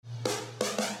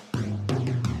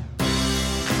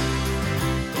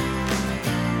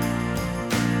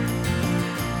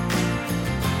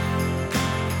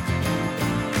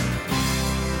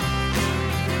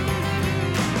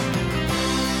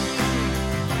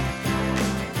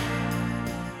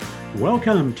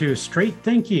Welcome to Straight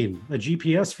Thinking, a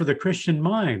GPS for the Christian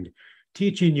mind,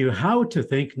 teaching you how to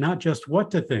think, not just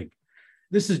what to think.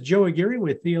 This is Joe Aguirre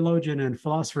with theologian and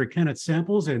philosopher Kenneth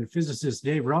Samples and physicist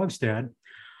Dave Rogstad.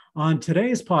 On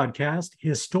today's podcast,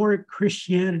 Historic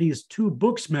Christianity's Two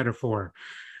Books Metaphor.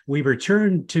 We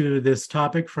returned to this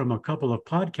topic from a couple of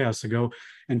podcasts ago.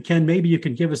 And Ken, maybe you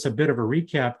can give us a bit of a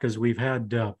recap because we've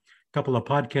had a couple of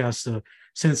podcasts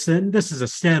since then. This is a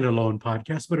standalone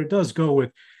podcast, but it does go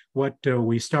with what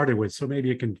we started with. So maybe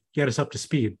you can get us up to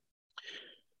speed.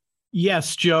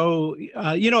 Yes, Joe.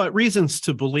 At Reasons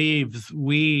to Believe,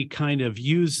 we kind of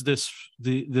use this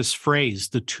phrase,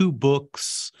 the two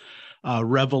books,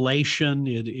 revelation.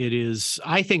 It is,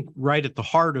 I think, right at the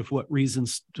heart of what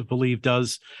Reasons to Believe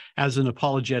does as an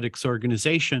apologetics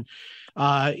organization.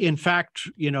 In fact,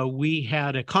 we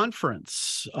had a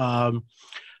conference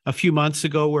a few months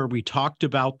ago where we talked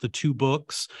about the two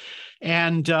books.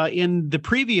 And in the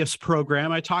previous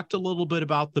program, I talked a little bit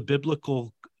about the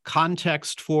biblical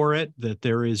context for it, that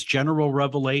there is general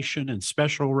revelation and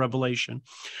special revelation.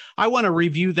 I want to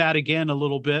review that again a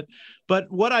little bit.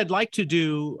 But what I'd like to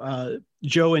do,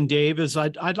 Joe and Dave, is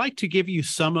I'd like to give you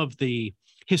some of the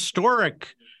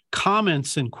historic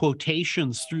comments and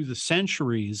quotations through the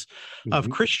centuries of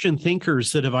Christian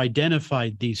thinkers that have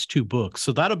identified these two books.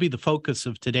 So that'll be the focus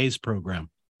of today's program.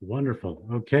 Wonderful.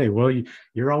 Okay. Well,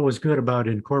 you're always good about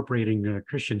incorporating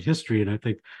Christian history. And I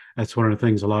think that's one of the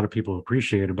things a lot of people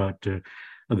appreciate about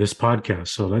this podcast.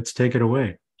 So let's take it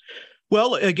away.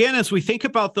 Well, again, as we think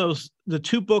about the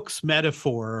two books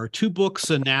metaphor or two books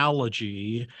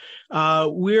analogy,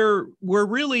 we're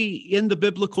really in the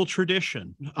biblical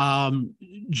tradition.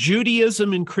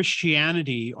 Judaism and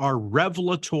Christianity are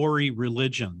revelatory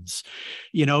religions.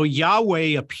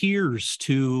 Yahweh appears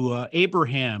to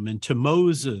Abraham and to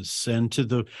Moses and to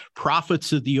the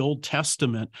prophets of the Old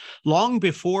Testament long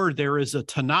before there is a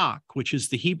Tanakh, which is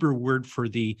the Hebrew word for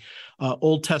the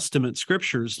Old Testament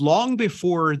scriptures. Long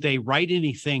before they write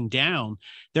anything down,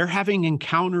 they're having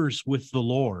encounters with the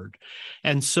Lord.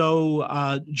 And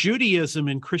so Judaism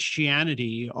and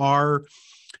Christianity are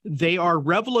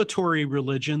revelatory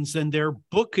religions, and they're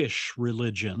bookish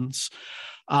religions.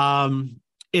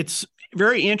 It's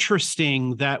very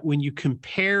interesting that when you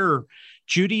compare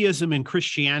Judaism and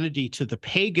Christianity to the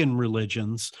pagan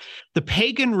religions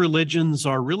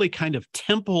are really kind of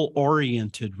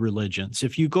temple-oriented religions.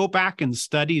 If you go back and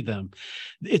study them,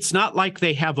 it's not like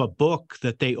they have a book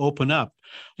that they open up.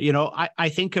 I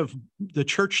think of the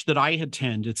church that I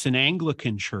attend. It's an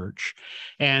Anglican church,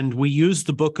 and we use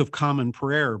the Book of Common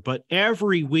Prayer, but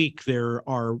every week there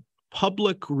are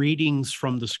public readings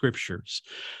from the scriptures,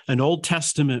 an Old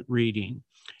Testament reading,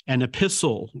 an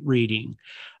epistle reading,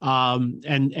 and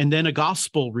then a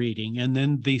gospel reading, and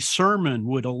then the sermon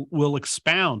will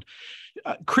expound.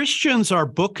 Christians are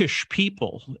bookish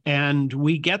people, and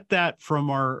we get that from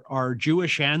our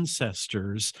Jewish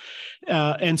ancestors.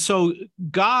 And so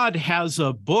God has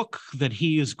a book that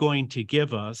he is going to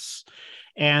give us,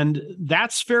 and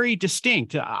that's very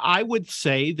distinct. I would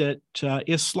say that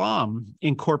Islam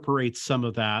incorporates some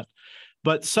of that,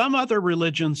 but some other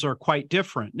religions are quite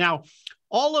different. Now,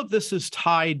 all of this is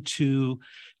tied to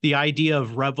the idea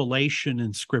of revelation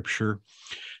in Scripture.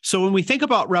 So when we think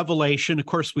about revelation, of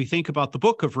course, we think about the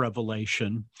book of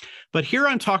Revelation. But here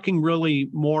I'm talking really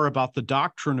more about the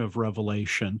doctrine of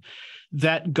revelation,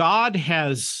 that God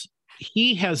has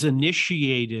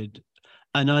initiated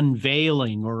an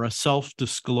unveiling or a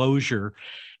self-disclosure.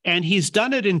 And he's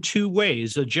done it in two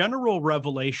ways: a general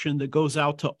revelation that goes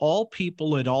out to all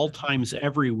people at all times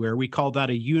everywhere. We call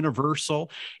that a universal.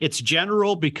 It's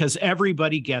general because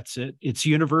everybody gets it. It's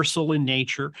universal in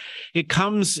nature. It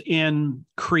comes in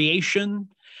creation.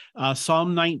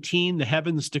 Psalm 19, the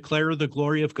heavens declare the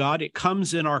glory of God. It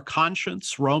comes in our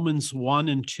conscience, Romans 1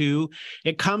 and 2.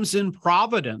 It comes in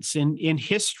providence. In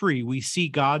history, we see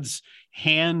God's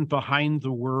hand behind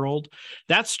the world.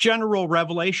 That's general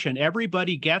revelation.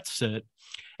 Everybody gets it.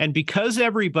 And because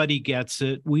everybody gets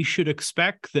it, we should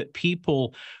expect that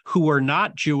people who are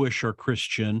not Jewish or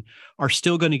Christian are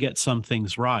still going to get some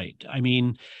things right. I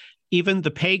mean, even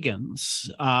the pagans,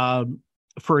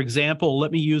 for example,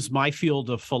 let me use my field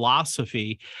of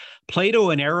philosophy. Plato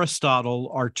and Aristotle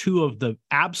are two of the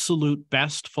absolute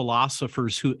best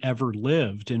philosophers who ever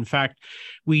lived. In fact,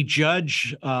 we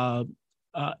judge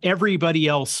everybody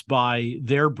else by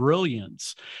their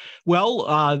brilliance.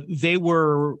 Well, they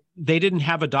didn't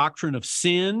have a doctrine of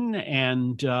sin,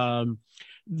 and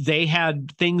they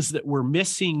had things that were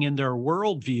missing in their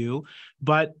worldview,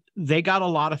 but they got a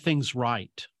lot of things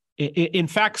right. In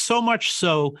fact, so much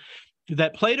so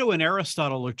that Plato and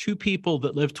Aristotle are two people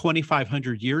that lived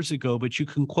 2,500 years ago, but you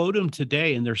can quote them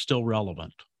today and they're still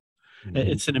relevant. Mm-hmm.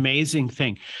 It's an amazing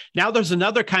thing. Now there's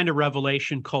another kind of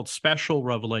revelation called special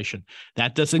revelation.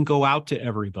 That doesn't go out to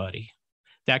everybody.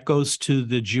 That goes to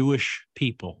the Jewish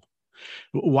people.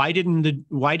 Why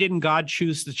didn't God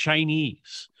choose the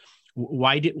Chinese?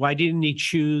 Why didn't he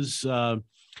choose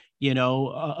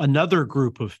another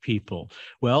group of people?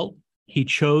 Well, he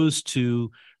chose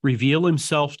to reveal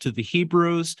himself to the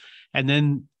Hebrews, and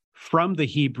then from the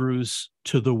Hebrews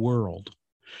to the world.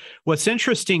 What's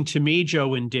interesting to me,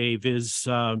 Joe and Dave, is,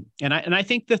 and I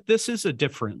think that this is a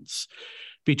difference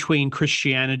between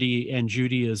Christianity and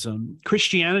Judaism.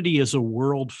 Christianity is a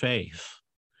world faith.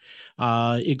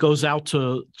 It goes out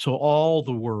to all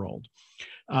the world.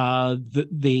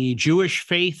 The Jewish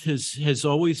faith has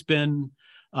always been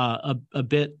a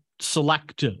bit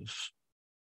selective,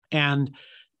 and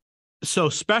so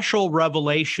special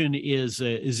revelation is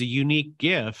a unique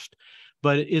gift,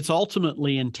 but it's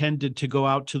ultimately intended to go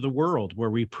out to the world, where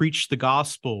we preach the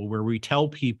gospel, where we tell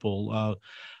people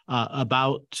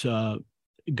about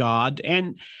God.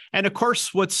 And of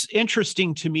course, what's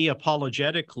interesting to me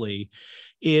apologetically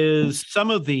is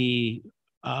some of the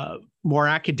more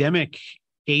academic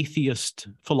atheist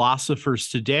philosophers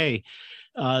today,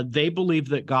 they believe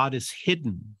that God is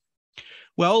hidden.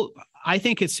 Well, I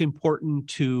think it's important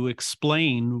to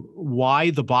explain why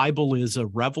the Bible is a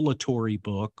revelatory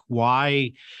book,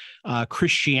 why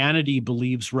Christianity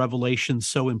believes revelation is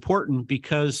so important,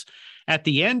 because at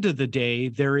the end of the day,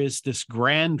 there is this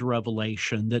grand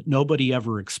revelation that nobody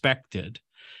ever expected,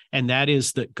 and that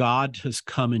is that God has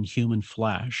come in human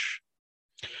flesh.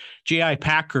 J.I.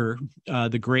 Packer,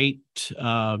 the great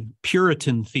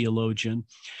Puritan theologian,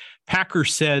 Packer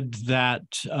said that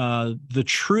the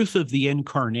truth of the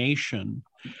incarnation,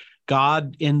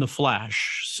 God in the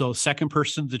flesh, so second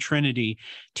person of the Trinity,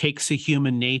 takes a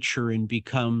human nature and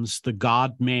becomes the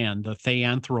God-man, the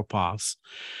theanthropos.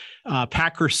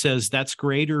 Packer says that's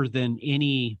greater than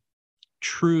any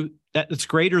truth, that's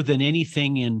greater than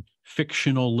anything in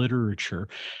fictional literature.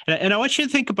 And I want you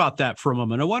to think about that for a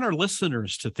moment. I want our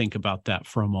listeners to think about that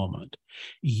for a moment.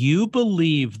 You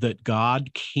believe that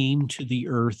God came to the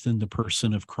earth in the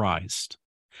person of Christ,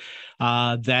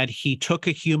 that he took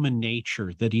a human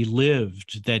nature, that he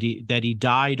lived, that he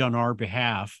died on our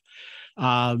behalf.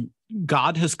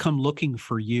 God has come looking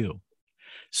for you.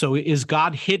 So is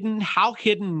God hidden? How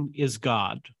hidden is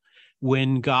God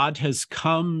when God has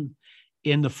come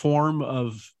in the form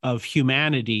of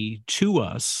humanity to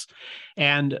us?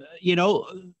 And,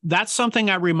 that's something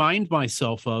I remind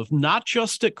myself of, not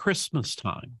just at Christmas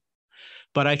time,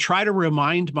 but I try to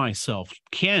remind myself,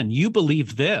 Ken, you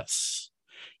believe this.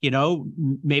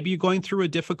 Maybe you're going through a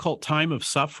difficult time of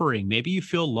suffering. Maybe you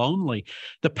feel lonely.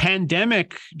 The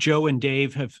pandemic, Joe and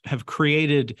Dave, have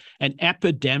created an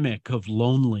epidemic of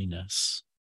loneliness.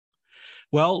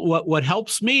 Well, what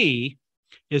helps me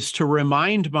is to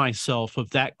remind myself of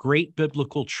that great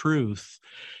biblical truth.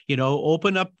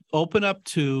 Open up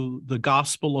to the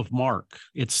Gospel of Mark.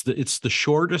 It's the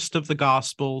shortest of the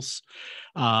Gospels.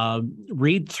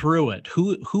 Read through it.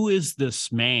 Who is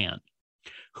this man?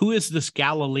 Who is this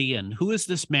Galilean? Who is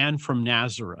this man from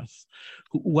Nazareth?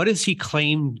 What does he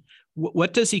claim?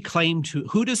 What does he claim to?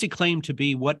 Who does he claim to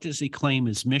be? What does he claim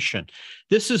his mission?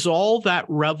 This is all that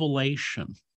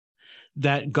revelation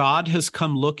that God has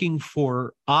come looking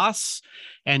for us.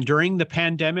 And during the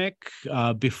pandemic,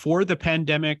 before the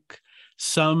pandemic,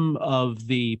 some of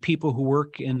the people who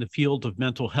work in the field of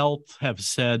mental health have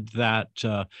said that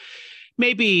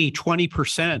maybe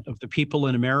 20% of the people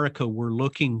in America were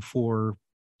looking for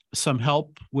some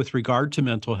help with regard to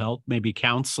mental health, maybe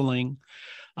counseling,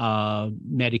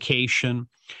 medication.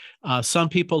 Some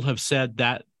people have said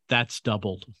that that's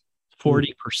doubled,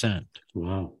 40%.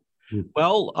 Wow.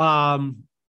 Well,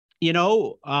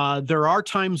 there are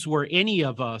times where any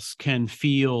of us can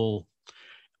feel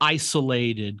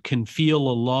isolated, can feel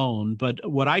alone. But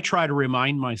what I try to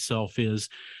remind myself is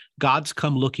God's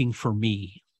come looking for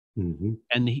me. Mm-hmm.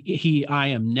 And I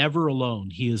am never alone.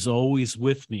 He is always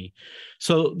with me.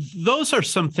 So those are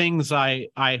some things I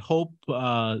hope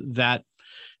that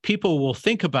people will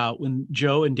think about when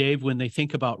Joe and Dave, when they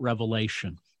think about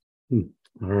Revelation. All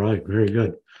right. Very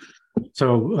good.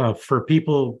 So for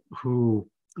people who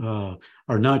are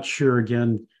not sure,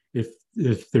 again,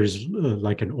 if there's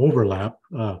like an overlap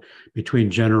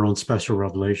between general and special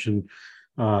revelation,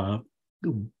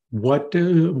 what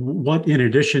in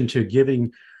addition to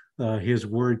giving his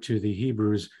word to the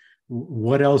Hebrews,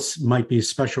 what else might be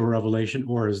special revelation,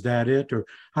 or is that it? Or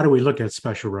how do we look at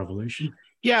special revelation?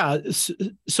 Yeah,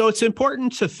 so it's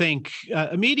important to think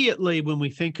immediately when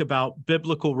we think about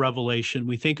biblical revelation,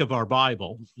 we think of our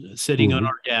Bible sitting on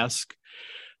our desk.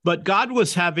 But God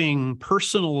was having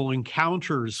personal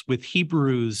encounters with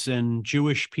Hebrews and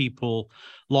Jewish people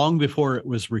long before it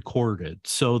was recorded.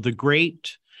 So the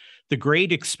great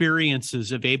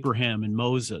experiences of Abraham and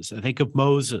Moses. I think of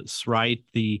Moses, right?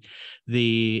 The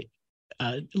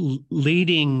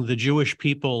leading the Jewish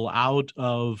people out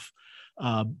of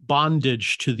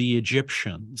bondage to the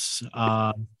Egyptians.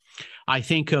 I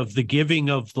think of the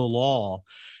giving of the law.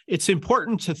 It's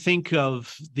important to think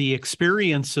of the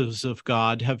experiences of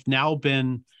God have now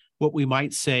been what we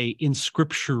might say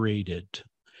inscripturated.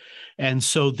 And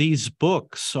so these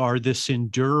books are this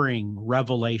enduring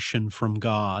revelation from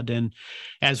God. And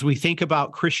as we think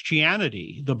about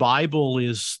Christianity, the Bible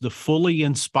is the fully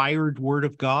inspired Word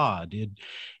of God.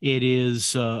 It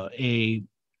is a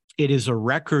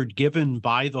record given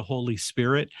by the Holy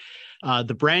Spirit.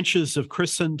 The branches of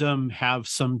Christendom have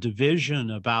some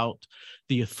division about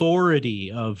the authority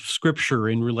of Scripture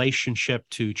in relationship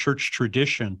to church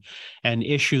tradition and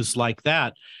issues like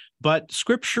that. But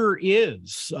Scripture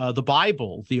is the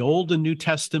Bible, the Old and New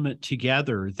Testament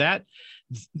together. That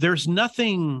there's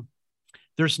nothing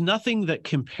that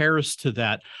compares to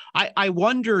that. I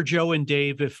wonder, Joe and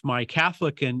Dave, if my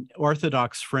Catholic and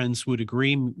Orthodox friends would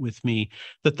agree with me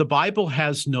that the Bible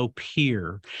has no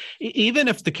peer. Even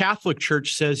if the Catholic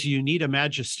Church says you need a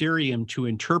magisterium to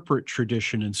interpret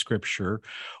tradition in Scripture,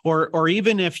 or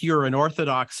even if you're an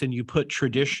Orthodox and you put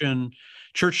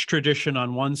church tradition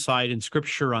on one side and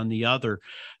Scripture on the other,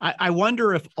 I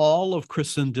wonder if all of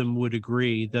Christendom would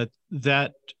agree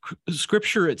that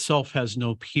Scripture itself has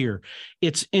no peer.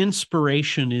 Its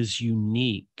inspiration is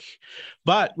unique.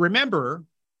 But remember,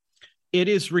 it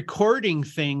is recording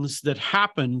things that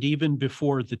happened even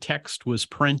before the text was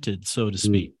printed, so to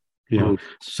speak. Yeah.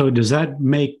 So does that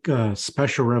make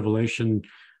special revelation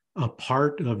a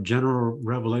part of general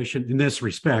revelation in this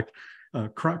respect?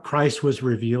 Christ was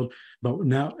revealed, but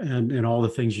now, and all the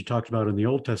things you talked about in the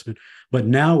Old Testament, but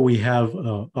now we have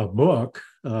a book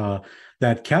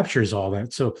that captures all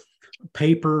that. So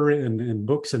paper and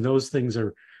books and those things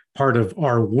are part of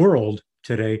our world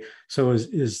today. So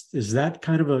is that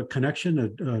kind of a connection, a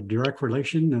direct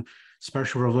relation, a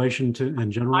special revelation to and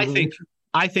general revelation?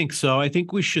 I think so. I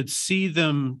think we should see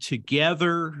them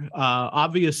together.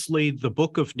 Obviously, the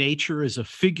book of nature is a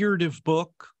figurative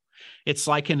book. It's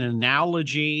like an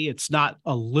analogy. It's not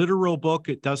a literal book.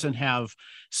 It doesn't have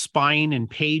spine and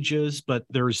pages, but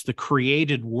there's the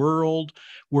created world.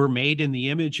 We're made in the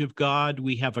image of God.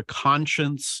 We have a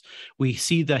conscience. We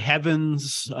see the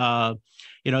heavens.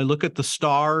 Look at the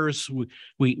stars.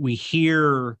 We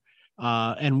hear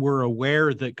and we're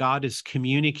aware that God is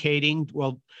communicating.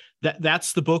 Well,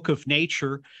 that's the book of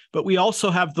nature, but we also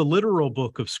have the literal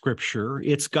book of Scripture.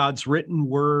 It's God's written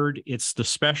word. It's the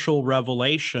special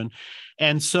revelation.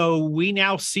 And so we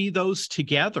now see those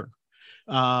together.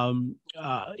 I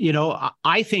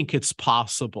think it's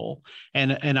possible.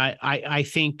 And I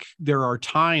think there are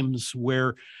times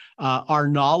where our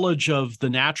knowledge of the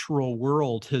natural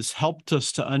world has helped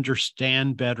us to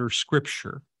understand better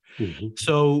Scripture.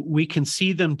 So we can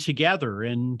see them together.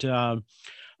 And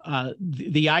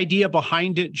the idea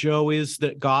behind it, Joe, is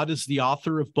that God is the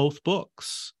author of both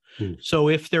books. So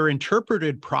if they're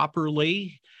interpreted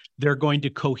properly, they're going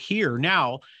to cohere.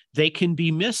 Now, they can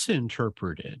be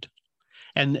misinterpreted.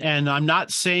 And I'm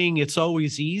not saying it's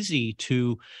always easy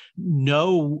to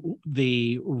know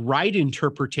the right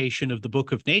interpretation of the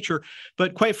book of nature,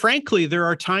 but quite frankly, there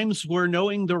are times where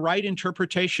knowing the right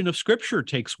interpretation of Scripture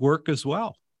takes work as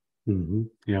well.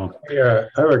 Yeah,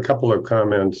 I have a couple of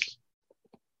comments.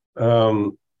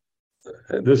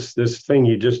 This thing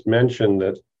you just mentioned,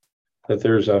 that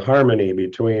there's a harmony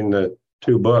between the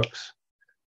two books,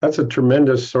 that's a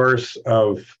tremendous source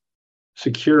of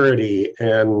security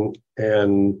and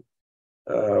I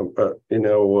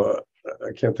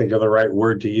can't think of the right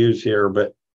word to use here,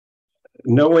 but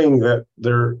knowing that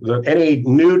any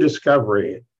new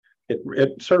discovery,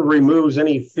 it sort of removes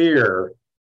any fear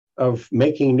of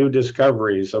making new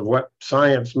discoveries of what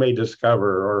science may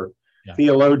discover or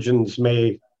theologians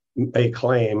may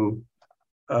claim,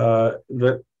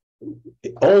 that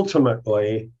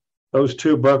ultimately those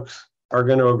two books are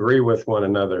going to agree with one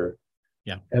another.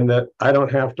 And that I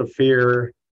don't have to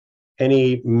fear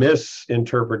any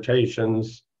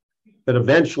misinterpretations, that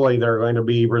eventually they're going to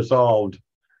be resolved.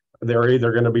 They're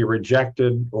either going to be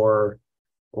rejected or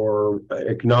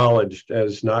acknowledged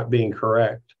as not being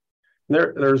correct.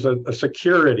 There's a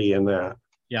security in that.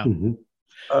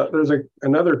 There's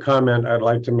another comment I'd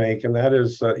like to make, and that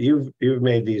is you've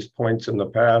made these points in the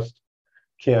past,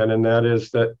 Ken, and that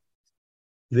is that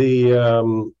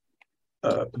the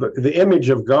image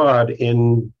of God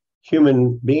in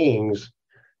human beings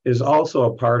is also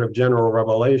a part of general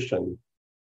revelation.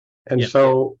 And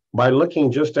so by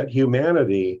looking just at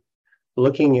humanity,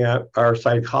 looking at our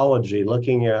psychology,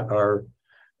 looking at our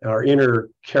inner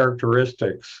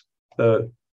characteristics,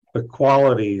 the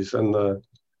qualities and the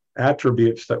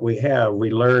attributes that we have,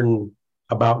 we learn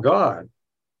about God.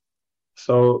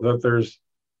 So that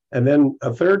and then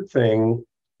a third thing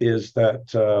is that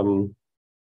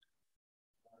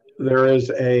there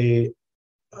is a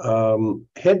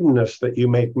hiddenness that you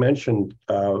make mention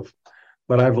of,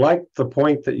 but I've liked the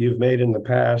point that you've made in the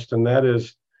past, and that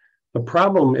is the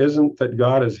problem isn't that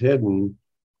God is hidden.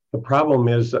 The problem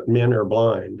is that men are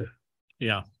blind.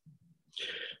 Yeah.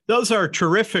 Those are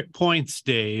terrific points,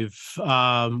 Dave.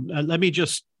 Let me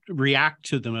just react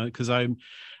to them because I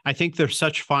think they're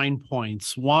such fine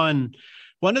points. One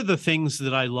of the things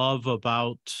that I love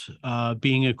about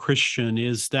being a Christian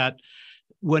is that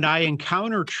when I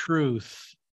encounter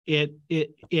truth,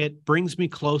 it brings me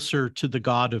closer to the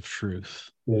God of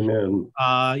truth. Amen.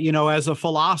 As a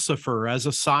philosopher, as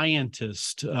a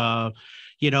scientist, Joe,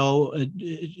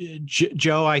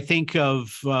 I think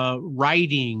of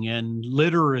writing and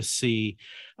literacy,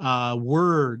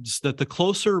 words, that the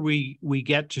closer we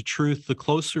get to truth, the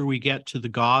closer we get to the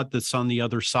God that's on the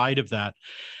other side of that.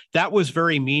 That was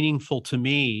very meaningful to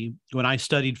me when I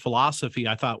studied philosophy.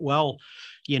 I thought, well,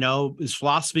 is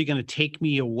philosophy going to take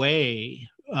me away?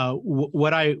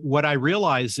 What I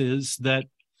realize is that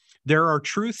there are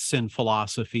truths in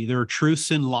philosophy. There are truths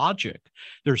in logic.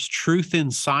 There's truth in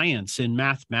science, in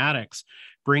mathematics.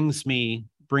 Brings me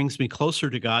closer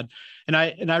to God. And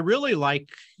I really like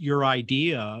your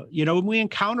idea. When we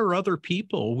encounter other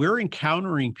people, we're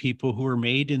encountering people who are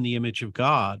made in the image of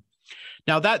God.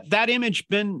 Now that image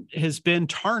has been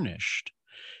tarnished.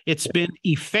 It's been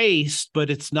effaced, but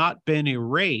it's not been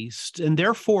erased. And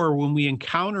therefore, when we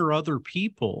encounter other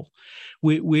people,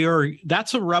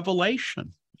 that's a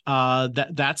revelation.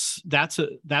 That's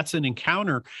an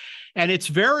encounter. And it's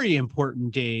very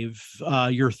important, Dave.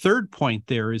 Your third point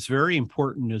there is very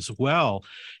important as well.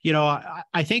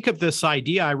 I think of this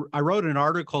idea. I wrote an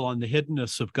article on the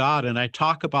hiddenness of God, and I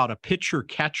talk about a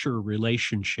pitcher-catcher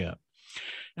relationship.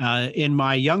 In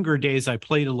my younger days, I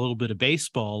played a little bit of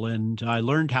baseball and I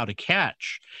learned how to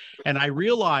catch. And I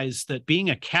realized that being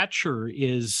a catcher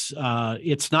it's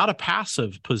not a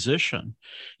passive position.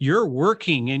 You're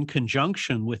working in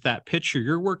conjunction with that pitcher.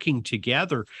 You're working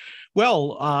together.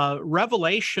 Well,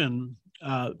 Revelation,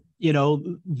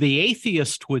 the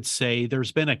atheist would say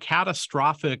there's been a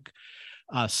catastrophic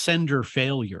sender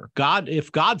failure.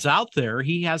 If God's out there,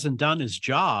 he hasn't done his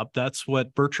job. That's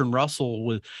what Bertrand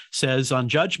Russell says on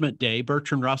Judgment Day.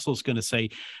 Bertrand Russell's going to say,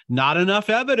 not enough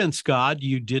evidence, God,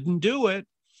 you didn't do it.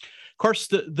 Of course,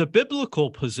 the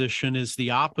biblical position is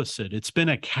the opposite. It's been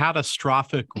a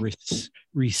catastrophic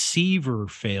receiver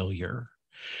failure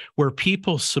where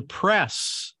people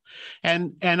suppress.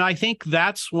 And I think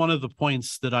that's one of the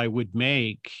points that I would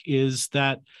make is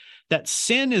that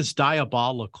sin is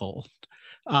diabolical.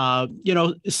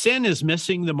 Sin is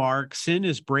missing the mark. Sin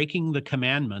is breaking the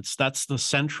commandments. That's the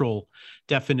central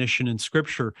definition in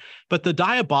Scripture. But the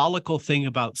diabolical thing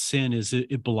about sin is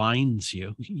it blinds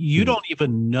you. You don't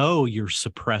even know you're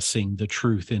suppressing the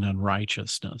truth in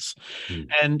unrighteousness.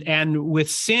 And with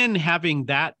sin having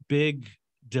that big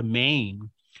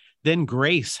domain, then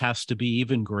grace has to be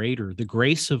even greater, the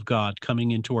grace of God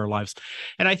coming into our lives.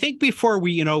 And I think before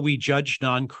we judge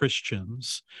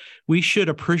non-Christians, we should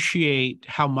appreciate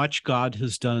how much God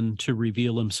has done to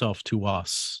reveal himself to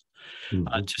us,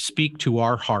 to speak to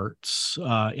our hearts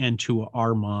and to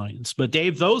our minds. But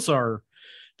Dave, those are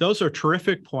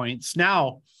terrific points.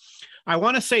 Now, I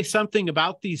want to say something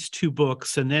about these two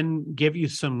books and then give you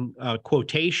some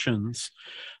quotations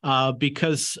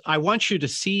because I want you to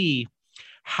see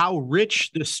how rich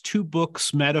this two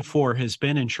books metaphor has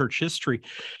been in church history.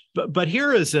 But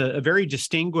here is a very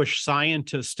distinguished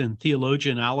scientist and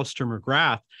theologian, Alistair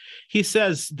McGrath. He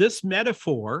says this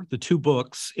metaphor, the two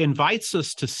books, invites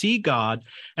us to see God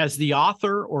as the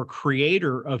author or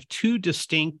creator of two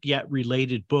distinct yet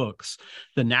related books,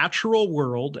 the natural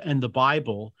world and the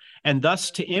Bible, and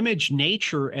thus to image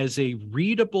nature as a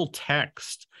readable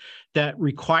text that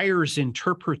requires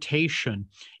interpretation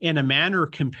in a manner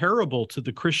comparable to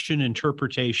the Christian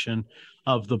interpretation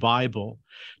of the Bible.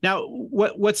 Now,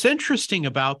 what's interesting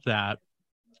about that,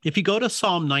 if you go to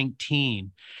Psalm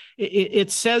 19,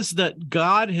 it says that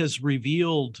God has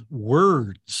revealed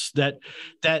words, that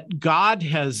God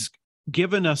has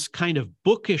given us kind of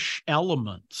bookish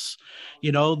elements.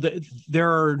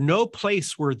 There are no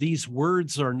place where these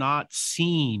words are not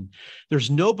seen.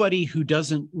 There's nobody who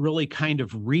doesn't really kind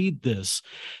of read this.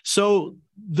 So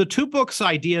the two books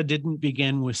idea didn't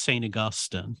begin with St.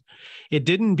 Augustine. It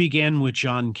didn't begin with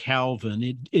John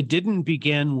Calvin. It didn't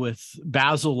begin with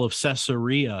Basil of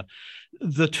Caesarea.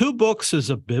 The two books is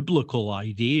a biblical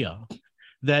idea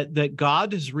that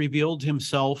God has revealed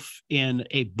himself in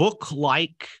a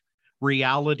book-like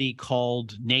reality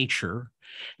called nature.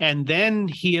 And then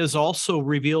he has also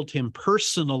revealed him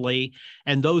personally,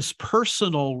 and those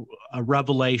personal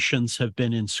revelations have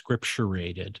been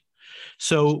inscripturated.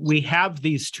 So we have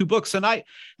these two books, and I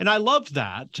love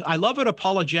that. I love it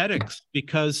apologetically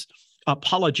because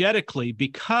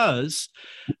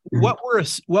what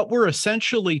we're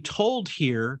essentially told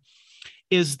here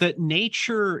is that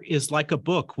nature is like a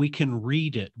book. We can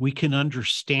read it, we can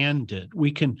understand it, we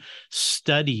can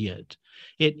study it.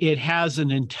 It has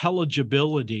an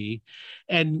intelligibility,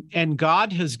 and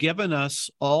God has given us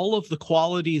all of the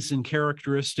qualities and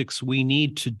characteristics we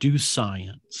need to do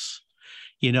science,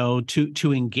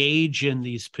 to engage in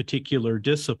these particular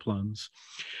disciplines.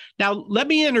 Now, let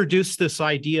me introduce this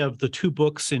idea of the two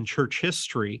books in church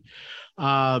history.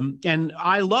 And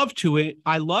I love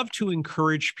to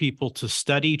encourage people to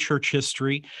study church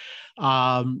history.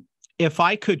 If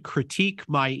I could critique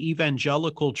my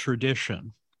evangelical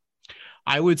tradition,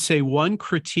 I would say one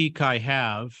critique I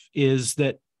have is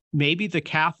that maybe the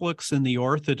Catholics and the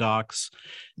Orthodox,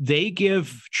 they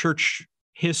give church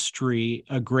history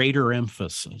a greater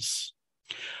emphasis.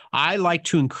 I like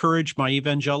to encourage my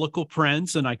evangelical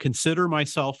friends, and I consider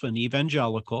myself an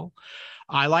evangelical.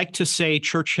 I like to say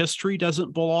church history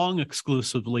doesn't belong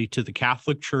exclusively to the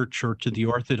Catholic Church or to the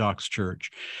Orthodox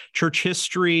Church. Church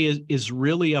history is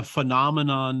really a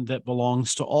phenomenon that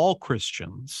belongs to all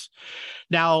Christians.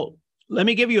 Now, let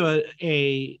me give you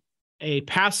a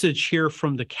passage here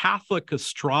from the Catholic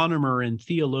astronomer and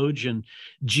theologian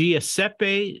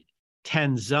Giuseppe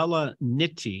Tanzella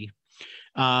Nitti.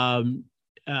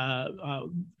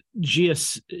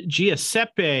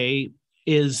 Giuseppe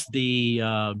is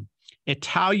the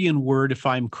Italian word, if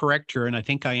I'm correct here, and I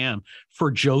think I am, for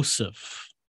Joseph.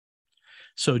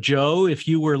 So, Joe, if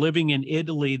you were living in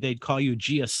Italy, they'd call you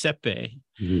Giuseppe.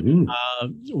 Mm-hmm.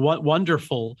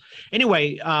 Wonderful.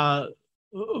 Anyway,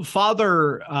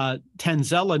 Father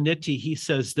Tanzella Nitti, he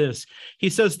says this. He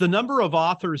says, the number of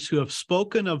authors who have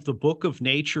spoken of the book of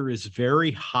nature is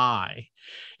very high.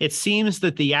 It seems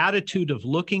that the attitude of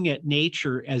looking at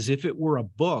nature as if it were a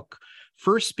book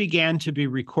first began to be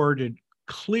recorded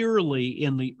clearly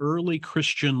in the early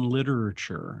Christian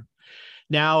literature.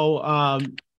 Now,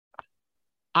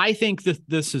 I think that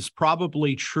this is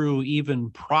probably true even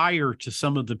prior to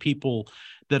some of the people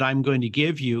that I'm going to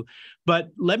give you. But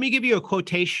let me give you a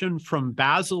quotation from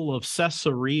Basil of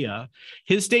Caesarea.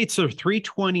 His dates are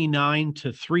 329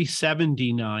 to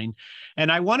 379.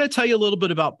 And I want to tell you a little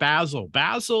bit about Basil.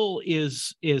 Basil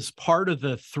is part of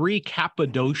the three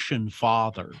Cappadocian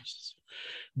fathers.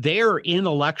 They're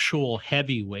intellectual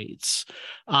heavyweights.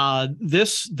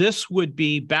 This would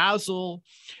be Basil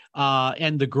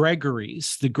and the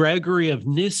Gregories, the Gregory of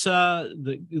Nyssa.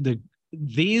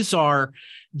 These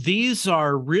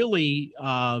are really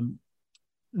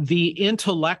the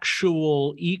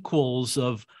intellectual equals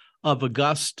of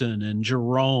Augustine and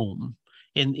Jerome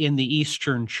in the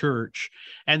Eastern Church,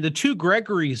 and the two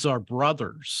Gregories are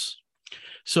brothers.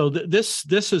 So this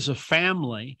is a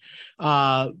family.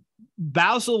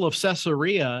 Basil of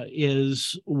Caesarea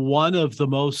is one of the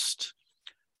most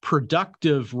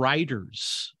productive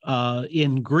writers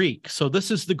in Greek. So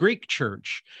this is the Greek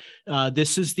church.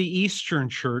 This is the Eastern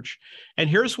church. And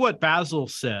here's what Basil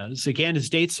says. Again, his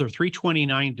dates are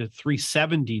 329 to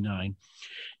 379.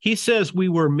 He says, we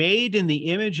were made in the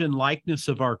image and likeness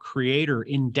of our Creator,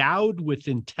 endowed with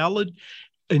intellect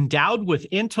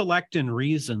and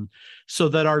reason, so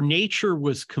that our nature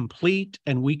was complete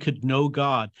and we could know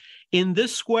God. In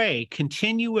this way,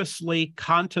 continuously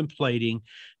contemplating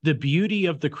the beauty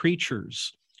of the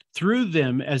creatures, through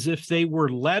them as if they were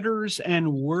letters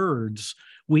and words,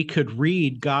 we could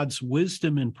read God's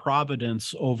wisdom and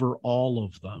providence over all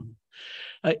of them.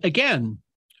 Again,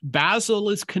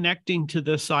 Basil is connecting to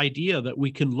this idea that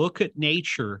we can look at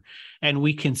nature and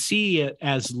we can see it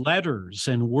as letters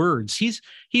and words.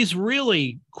 He's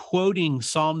really quoting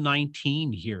Psalm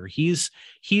 19 here. He's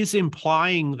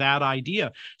implying that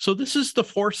idea. So this is the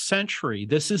 4th century.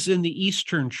 This is in the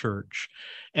Eastern Church.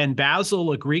 And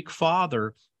Basil, a Greek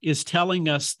father, is telling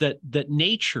us that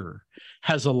nature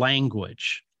has a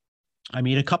language. I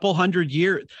mean,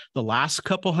 the last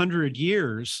couple hundred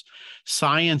years,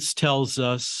 science tells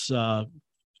us,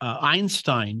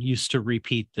 Einstein used to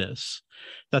repeat this,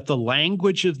 that the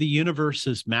language of the universe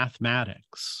is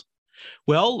mathematics.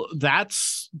 Well,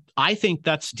 I think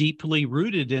that's deeply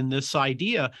rooted in this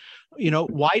idea.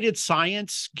 Why did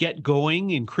science get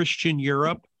going in Christian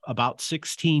Europe about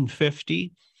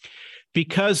 1650?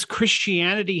 Because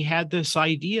Christianity had this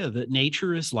idea that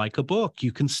nature is like a book.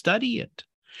 You can study it.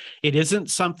 It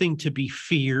isn't something to be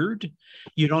feared.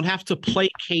 You don't have to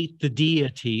placate the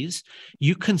deities.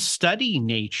 You can study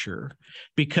nature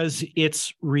because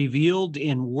it's revealed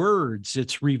in words,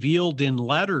 it's revealed in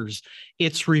letters,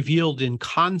 it's revealed in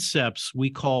concepts we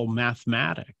call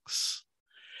mathematics.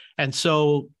 And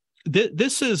so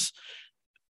this is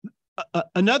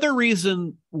another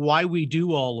reason why we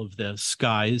do all of this,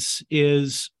 guys,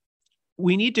 is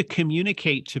we need to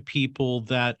communicate to people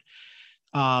that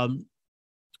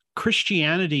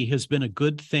Christianity has been a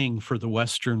good thing for the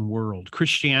Western world.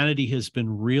 Christianity has been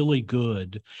really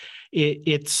good.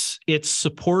 It's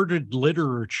supported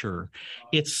literature.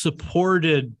 It's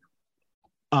supported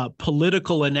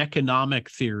political and economic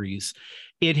theories.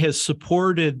 It has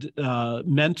supported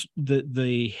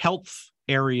the health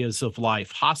areas of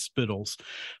life, hospitals,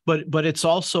 but it's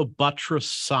also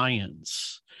buttressed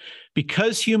science.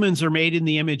 Because humans are made in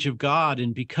the image of God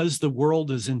and because the world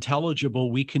is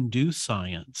intelligible, we can do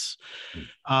science.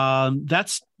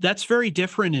 That's very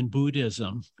different in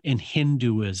Buddhism and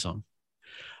Hinduism.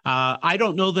 I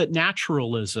don't know that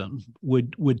naturalism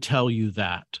would tell you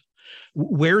that.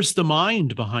 Where's the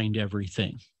mind behind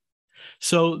everything?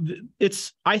 So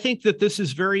I think that this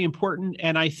is very important,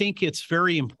 and I think it's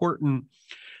very important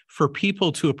for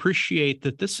people to appreciate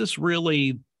that this is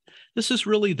really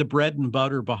the bread and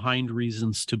butter behind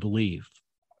Reasons to Believe,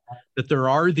 that there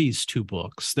are these two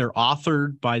books. They're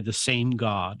authored by the same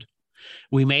God.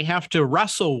 We may have to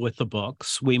wrestle with the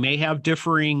books. We may have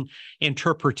differing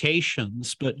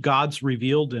interpretations, but God's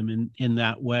revealed them in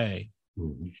that way.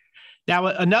 Mm-hmm. Now,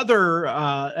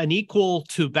 an equal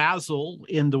to Basil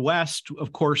in the West,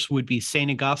 of course, would be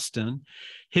St. Augustine.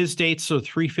 His dates are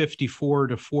 354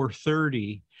 to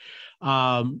 430.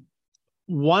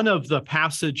 One of the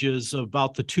passages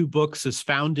about the two books is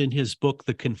found in his book,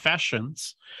 The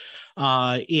Confessions.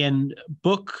 In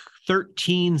book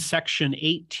 13, section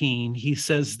 18, he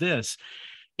says this: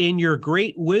 "In your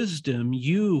great wisdom,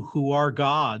 you who are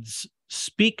gods,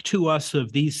 speak to us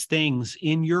of these things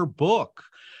in your book.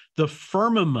 The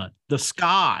firmament, the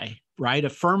sky," right? A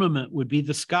firmament would be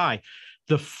the sky.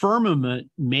 "The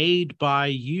firmament made by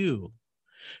you."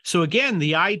 So again,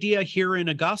 the idea here in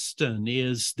Augustine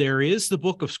is there is the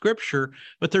book of Scripture,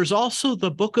 but there's also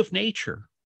the book of nature.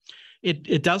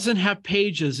 It doesn't have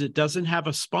pages, it doesn't have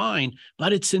a spine,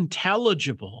 but it's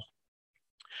intelligible.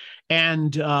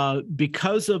 And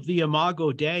because of the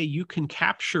Imago Dei, you can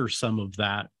capture some of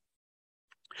that.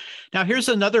 Now, here's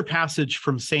another passage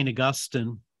from St.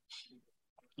 Augustine.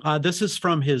 This is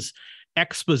from his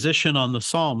exposition on the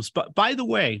Psalms. But by the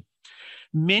way,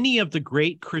 many of the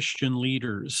great Christian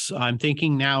leaders, I'm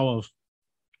thinking now of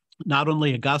not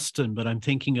only Augustine, but I'm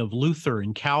thinking of Luther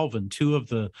and Calvin, two of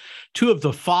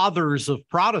the fathers of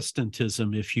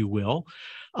Protestantism, if you will.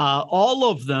 All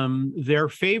of them, their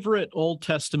favorite Old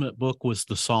Testament book was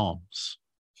the Psalms.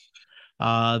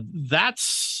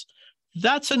 That's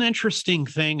an interesting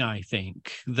thing, I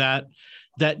think, that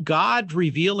God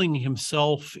revealing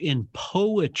himself in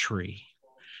poetry,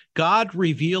 God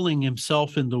revealing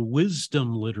himself in the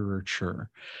wisdom literature.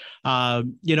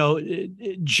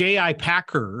 J.I.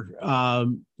 Packer,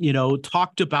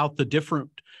 talked about the different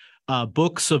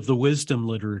books of the wisdom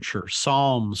literature: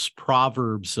 Psalms,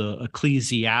 Proverbs,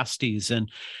 Ecclesiastes,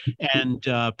 and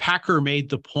Packer made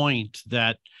the point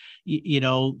that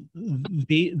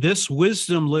this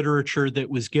wisdom literature that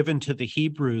was given to the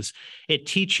Hebrews, it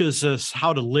teaches us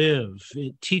how to live.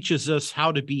 It teaches us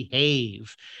how to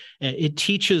behave. It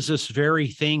teaches us very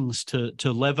things to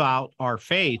live out our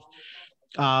faith.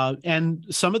 And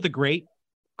some of the great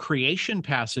creation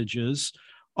passages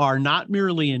are not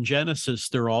merely in Genesis,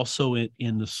 they're also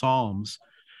in the Psalms.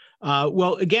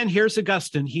 Well, again, here's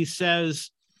Augustine. He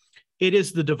says, "It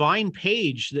is the divine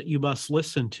page that you must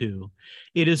listen to.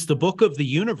 It is the book of the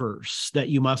universe that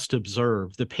you must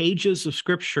observe. The pages of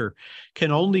Scripture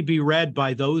can only be read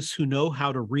by those who know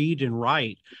how to read and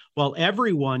write, while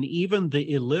everyone, even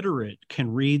the illiterate,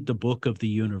 can read the book of the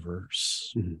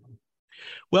universe." Mm-hmm.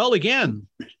 Well, again,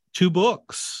 two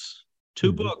books,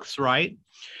 right?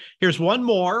 Here's one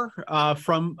more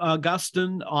from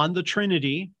Augustine on the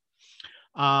Trinity.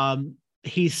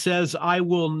 He says, "I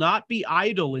will not be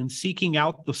idle in seeking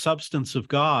out the substance of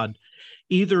God.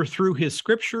 either through his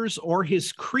scriptures or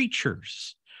his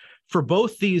creatures. For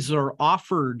both these are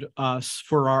offered us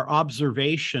for our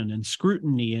observation and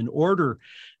scrutiny in order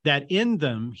that in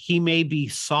them he may be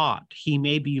sought, he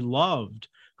may be loved,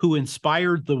 who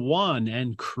inspired the one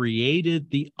and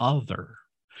created the other.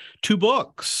 2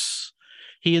 books.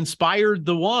 He inspired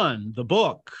the one, the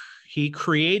book. He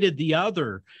created the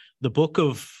other, the book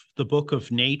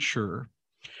of nature.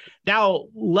 Now,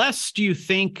 lest you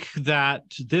think that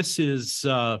this is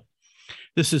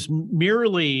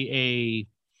merely a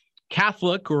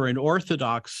Catholic or an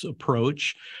Orthodox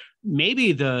approach,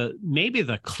 maybe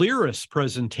the clearest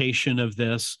presentation of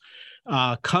this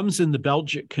comes in the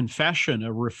Belgic Confession,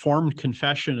 a Reformed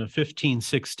confession of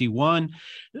 1561.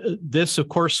 This, of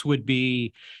course, would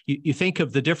be, you think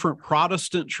of the different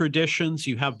Protestant traditions.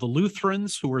 You have the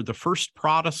Lutherans, who were the first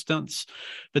Protestants,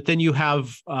 but then you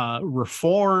have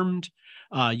Reformed,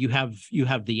 you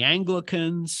have the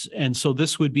Anglicans, and so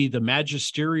this would be the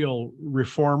magisterial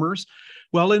reformers.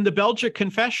 Well, in the Belgic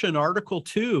Confession, Article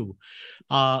 2,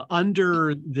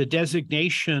 under the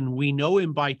designation, we know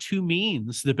him by 2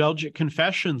 means, the Belgic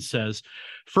Confession says,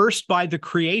 first, by the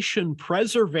creation,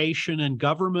 preservation, and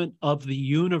government of the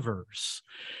universe,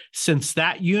 since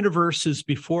that universe is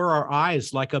before our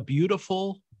eyes like a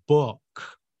beautiful book,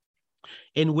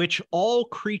 in which all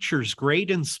creatures,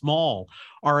 great and small,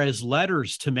 are as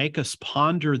letters to make us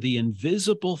ponder the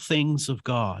invisible things of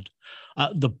God.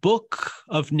 The book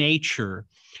of nature.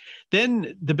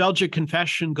 Then the Belgic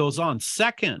Confession goes on.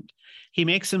 Second, he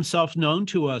makes himself known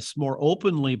to us more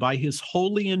openly by his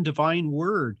holy and divine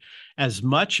word, as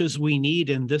much as we need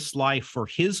in this life for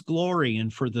his glory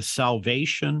and for the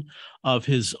salvation of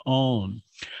his own.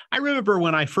 I remember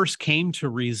when I first came to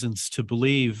Reasons to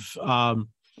Believe,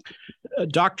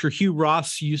 Dr. Hugh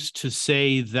Ross used to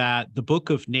say that the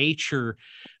book of nature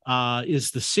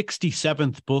is the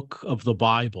 67th book of the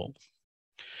Bible.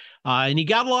 And he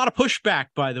got a lot of pushback,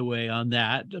 by the way, on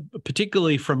that,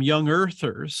 particularly from young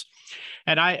earthers.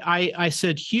 And I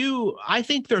said, Hugh, I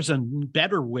think there's a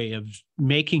better way of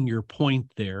making your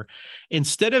point there.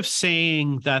 Instead of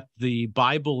saying that the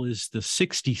Bible is the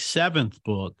 67th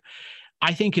book,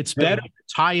 I think it's better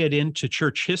to tie it into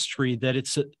church history that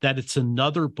it's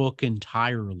another book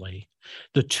entirely,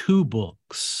 the 2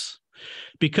 books,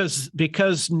 because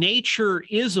nature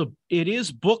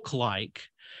is book-like,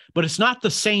 but it's not the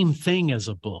same thing as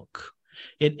a book.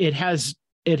 It has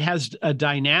a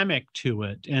dynamic to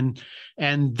it, and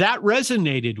that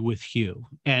resonated with Hugh,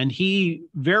 and he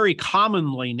very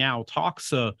commonly now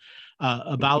talks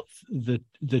about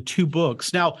the 2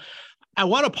 books. Now, I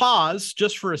want to pause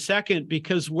just for a second,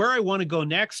 because where I want to go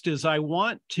next is I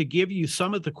want to give you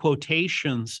some of the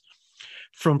quotations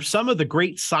from some of the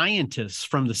great scientists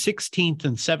from the 16th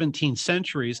and 17th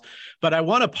centuries. But I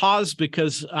want to pause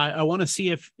because I want to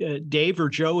see if Dave or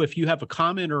Joe, if you have a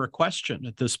comment or a question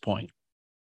at this point.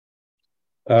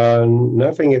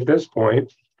 Nothing at this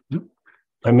point.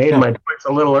 I made my points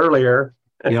a little earlier.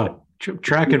 Yeah,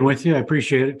 tracking with you. I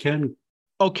appreciate it, Ken.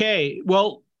 Okay,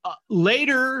 well,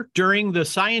 later during the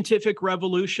scientific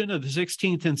revolution of the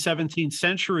 16th and 17th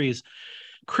centuries,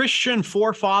 Christian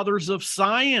forefathers of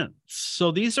science.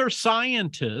 So these are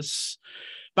scientists.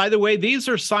 By the way, these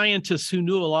are scientists who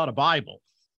knew a lot of Bible.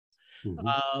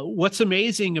 Mm-hmm. What's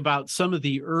amazing about some of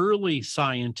the early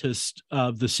scientists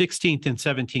of the 16th and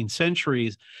 17th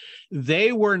centuries,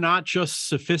 they were not just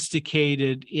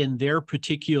sophisticated in their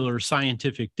particular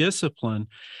scientific discipline.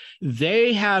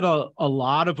 They had a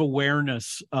lot of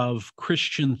awareness of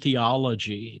Christian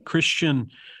theology,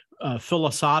 Christian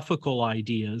philosophical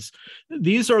ideas.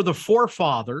 These are the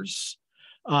forefathers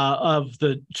of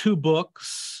the 2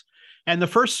 books. And the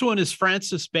first one is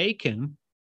Francis Bacon.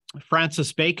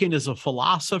 Francis Bacon is a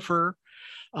philosopher.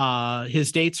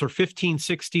 His dates are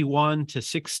 1561 to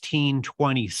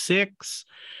 1626.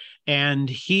 And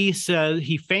he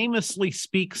famously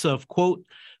speaks of, quote,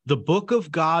 the book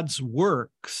of God's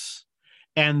works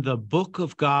and the book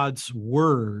of God's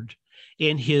word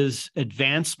in his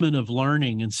Advancement of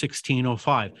Learning in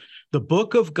 1605. The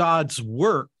book of God's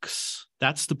works,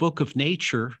 that's the book of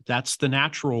nature, that's the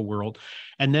natural world.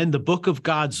 And then the book of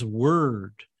God's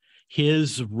word,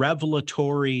 his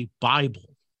revelatory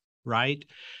Bible, right?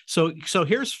 So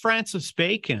here's Francis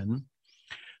Bacon,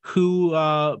 who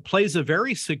plays a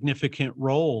very significant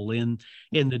role in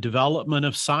the development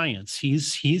of science.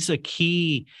 He's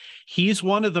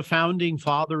one of the founding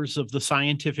fathers of the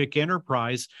scientific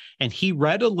enterprise, and he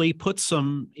readily puts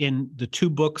them in the 2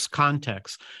 books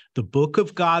context. The book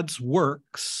of God's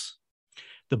works,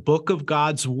 the book of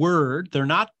God's word. They're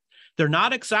not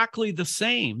exactly the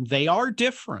same. They are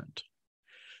different,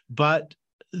 but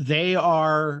they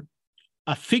are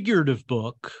figurative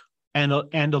book and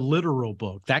a literal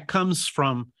book. That comes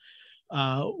from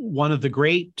one of the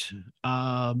great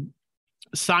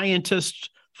scientists,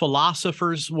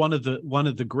 philosophers, one of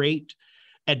the great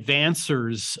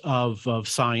advancers of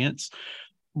science.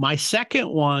 My second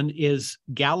one is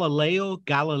Galileo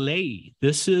Galilei.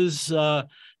 This is the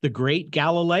great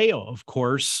Galileo, of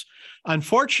course.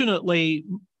 Unfortunately,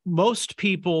 most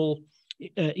people,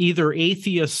 either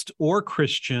atheist or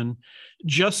Christian,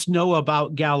 just know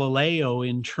about Galileo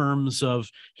in terms of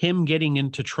him getting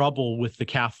into trouble with the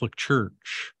Catholic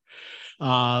Church.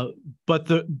 But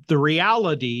the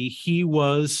reality, he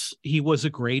was a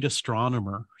great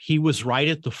astronomer. He was right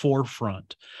at the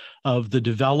forefront of the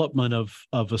development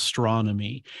of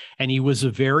astronomy, and he was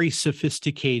a very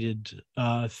sophisticated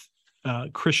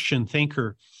Christian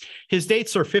thinker. His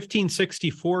dates are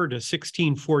 1564 to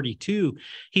 1642.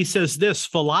 He says this: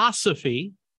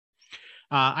 philosophy,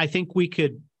 I think we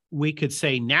could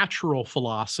say natural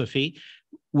philosophy,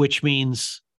 which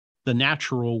means the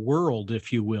natural world,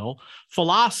 if you will.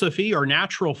 Philosophy, or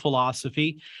natural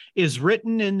philosophy, is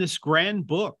written in this grand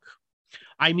book.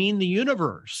 I mean, the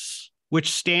universe,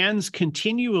 which stands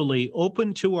continually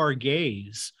open to our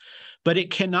gaze, but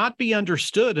it cannot be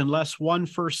understood unless one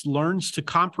first learns to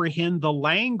comprehend the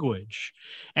language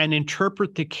and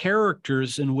interpret the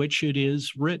characters in which it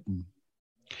is written.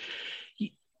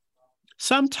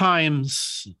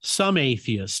 Sometimes some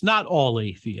atheists, not all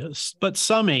atheists, but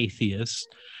some atheists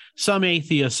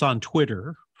on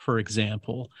Twitter, for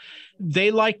example,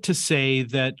 they like to say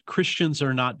that Christians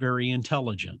are not very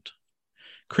intelligent.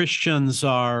 Christians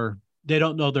they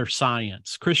don't know their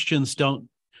science. Christians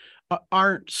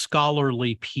aren't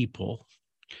scholarly people.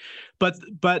 But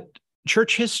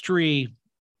church history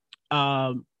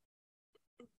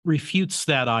refutes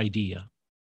that idea.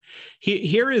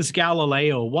 Here is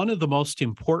Galileo, one of the most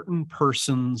important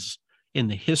persons in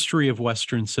the history of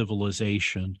Western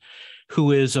civilization,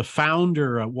 who is a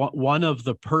founder, one of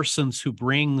the persons who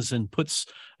brings and puts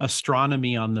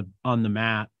astronomy on the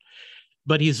map.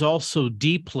 But he's also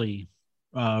deeply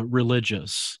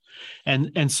religious.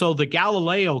 And so the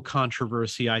Galileo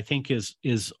controversy, I think,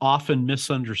 is often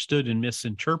misunderstood and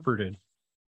misinterpreted.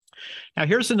 Now,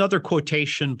 here's another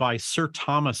quotation by Sir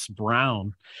Thomas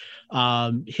Browne.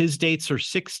 His dates are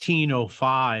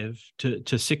 1605 to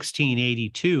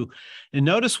 1682. And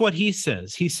notice what he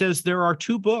says. He says, "There are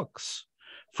two books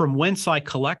from whence I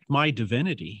collect my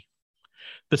divinity.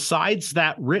 Besides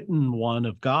that written one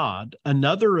of God,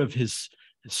 another of his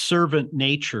servant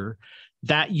nature,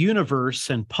 that universe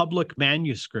and public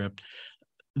manuscript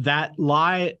that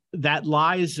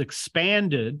lies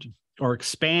expanded or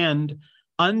expand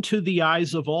unto the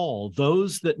eyes of all,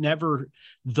 those that never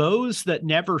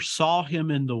saw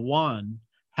him in the one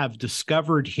have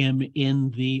discovered him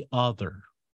in the other."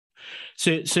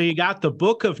 So you got the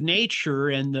book of nature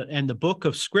and the book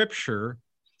of scripture,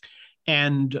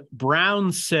 and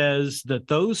Browne says that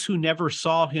those who never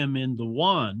saw him in the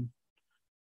one,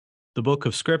 the book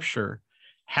of scripture,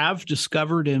 have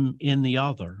discovered him in the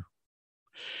other.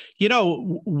 You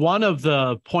know, one of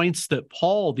the points that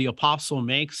Paul the apostle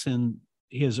makes in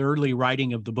his early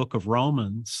writing of the book of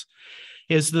Romans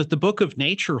is that the book of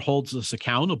nature holds us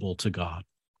accountable to God.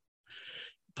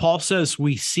 Paul says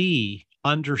we see,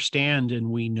 understand, and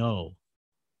we know.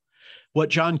 What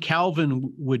John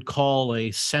Calvin would call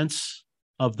a sense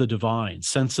of the divine,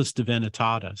 sensus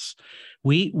divinitatis.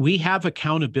 We have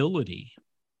accountability.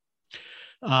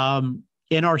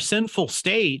 In our sinful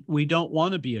state, we don't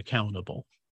want to be accountable.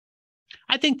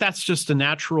 I think that's just a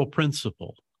natural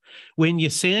principle. When you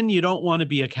sin, you don't want to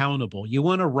be accountable. You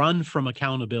want to run from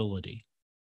accountability.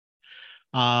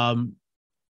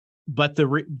 But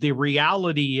the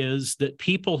reality is that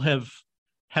people have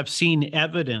seen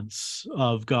evidence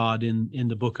of God in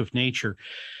the book of nature.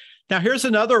 Now, here's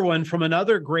another one from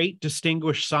another great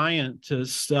distinguished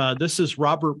scientist. This is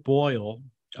Robert Boyle,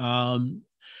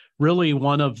 really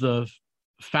one of the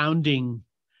founding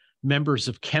members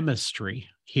of chemistry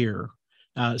here.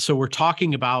 So we're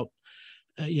talking about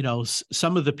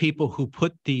some of the people who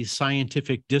put these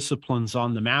scientific disciplines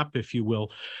on the map, if you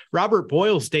will. Robert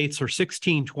Boyle's dates are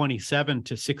 1627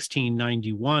 to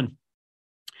 1691.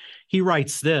 He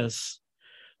writes this.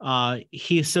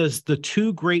 He says, "The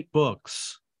two great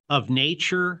books of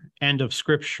nature and of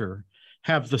scripture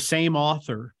have the same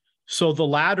author, so the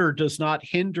latter does not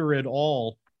hinder at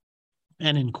all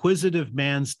an inquisitive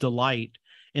man's delight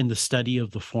in the study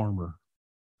of the former."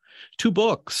 Two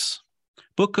books.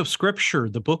 Book of scripture,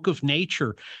 the book of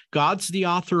nature. God's the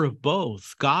author of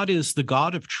both. God is the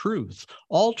God of truth.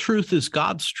 All truth is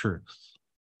God's truth.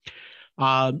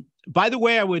 By the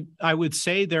way, I would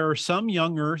say there are some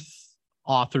young earth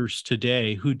authors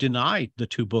today who deny the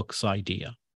two books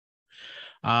idea.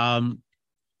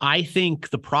 I think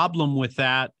the problem with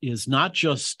that is not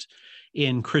just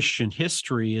in Christian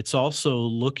history, it's also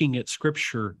looking at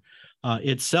Scripture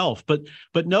itself. But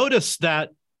notice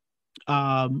that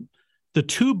the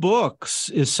two books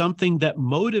is something that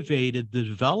motivated the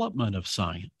development of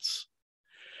science.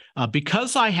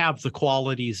 Because I have the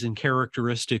qualities and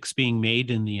characteristics being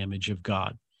made in the image of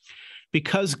God,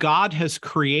 because God has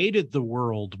created the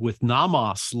world with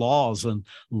nomos, laws, and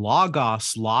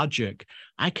logos, logic,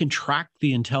 I can track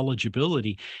the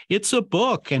intelligibility. It's a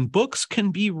book, and books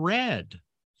can be read.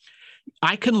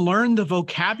 I can learn the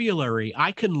vocabulary.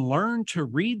 I can learn to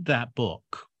read that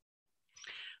book.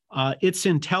 It's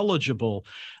intelligible.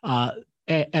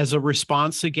 As a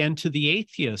response again to the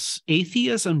atheists,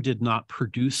 atheism did not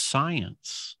produce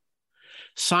science.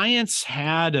 Science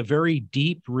had a very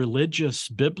deep religious,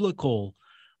 biblical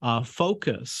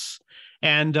focus.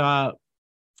 And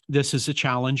this is a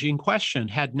challenging question.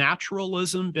 Had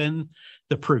naturalism been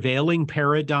the prevailing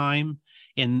paradigm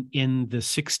in the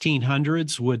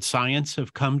 1600s, would science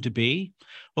have come to be?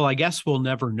 Well, I guess we'll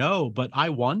never know, but I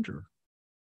wonder.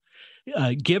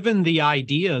 Given the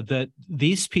idea that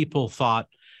these people thought,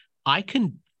 I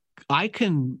can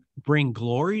bring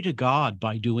glory to God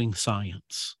by doing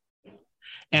science.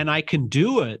 And I can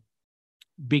do it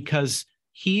because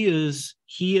he is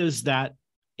that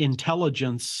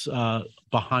intelligence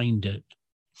behind it.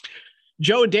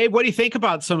 Joe and Dave, what do you think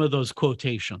about some of those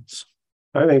quotations?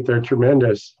 I think they're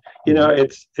tremendous. You know,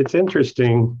 it's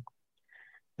interesting.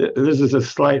 This is a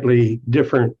slightly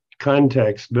different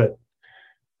context, but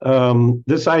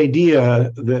this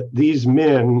idea that these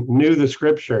men knew the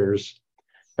Scriptures,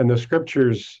 and the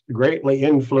Scriptures greatly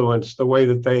influenced the way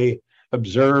that they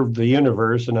observed the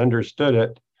universe and understood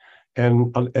it,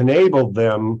 and enabled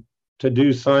them to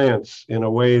do science in a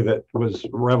way that was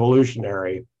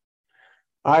revolutionary.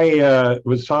 I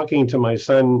was talking to my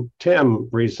son, Tim,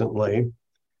 recently,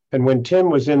 and when Tim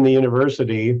was in the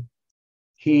university,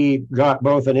 he got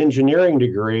both an engineering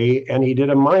degree and he did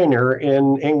a minor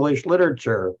in English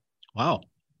literature. Wow.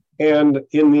 And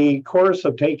in the course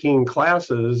of taking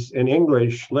classes in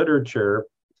English literature,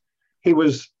 he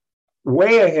was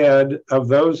way ahead of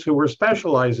those who were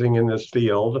specializing in this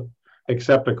field,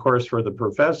 except, of course, for the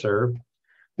professor,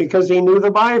 because he knew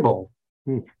the Bible.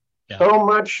 Yeah. So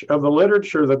much of the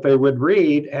literature that they would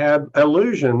read had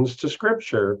allusions to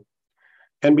Scripture.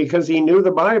 And because he knew the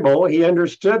Bible, he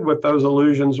understood what those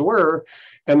allusions were.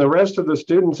 And the rest of the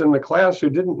students in the class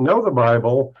who didn't know the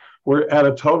Bible were at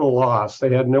a total loss.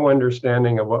 They had no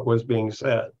understanding of what was being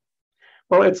said.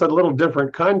 Well, it's a little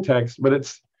different context, but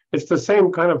it's the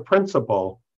same kind of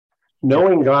principle.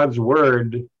 Knowing God's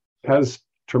word has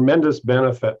tremendous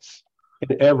benefits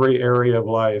in every area of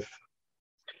life.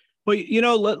 Well, you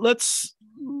know, let's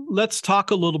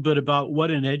talk a little bit about what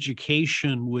an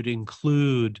education would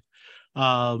include.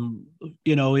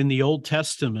 You know, in the Old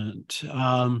Testament,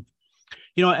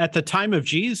 you know, at the time of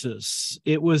Jesus,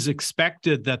 it was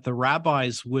expected that the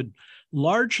rabbis would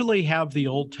largely have the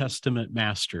Old Testament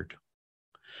mastered.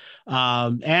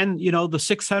 And, you know, the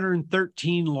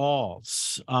 613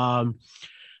 laws,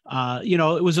 you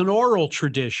know, it was an oral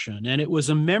tradition and it was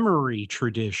a memory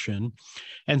tradition.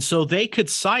 And so they could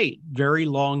cite very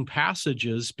long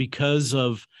passages because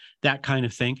of that kind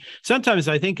of thing. Sometimes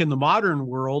I think in the modern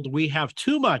world, we have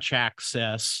too much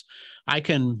access. I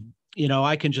can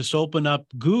just open up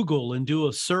Google and do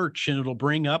a search and it'll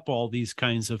bring up all these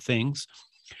kinds of things.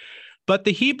 But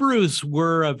the Hebrews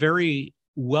were a very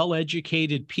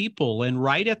well-educated people, and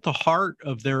right at the heart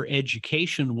of their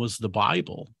education was the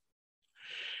Bible.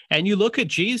 And you look at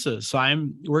Jesus.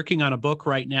 I'm working on a book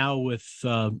right now with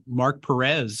Mark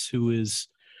Perez, who is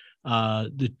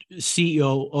the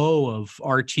COO of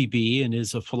RTB and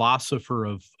is a philosopher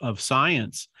of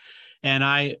science. And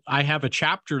I have a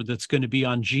chapter that's going to be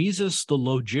on Jesus the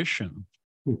logician.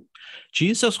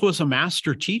 Jesus was a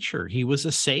master teacher. He was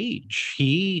a sage.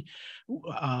 He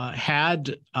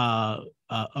had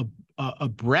a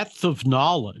breadth of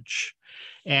knowledge.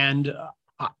 And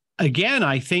again,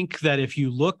 I think that if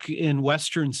you look in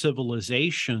Western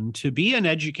civilization, to be an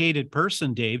educated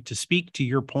person, Dave, to speak to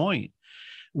your point,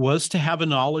 was to have a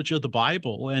knowledge of the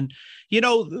Bible. And, you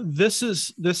know, this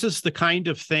is the kind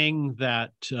of thing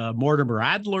that Mortimer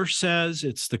Adler says.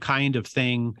 It's the kind of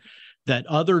thing that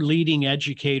other leading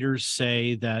educators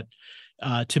say, that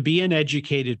to be an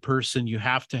educated person, you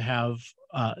have to have,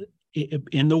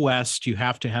 in the West, you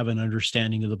have to have an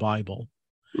understanding of the Bible.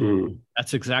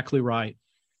 That's exactly right.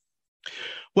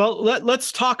 Well,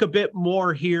 let's talk a bit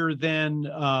more here then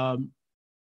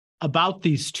about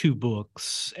these two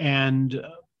books. And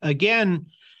again,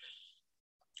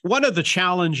 one of the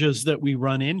challenges that we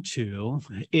run into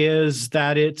is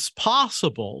that it's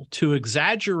possible to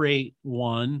exaggerate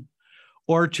one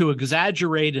or to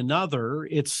exaggerate another.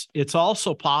 It's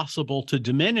also possible to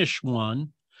diminish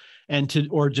one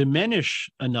or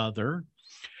diminish another.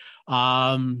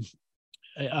 I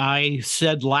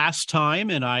said last time,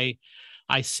 and I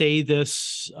say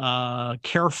this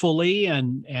carefully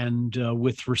and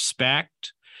with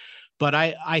respect, but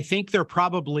I think there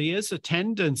probably is a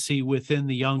tendency within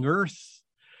the young earth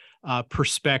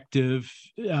perspective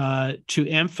to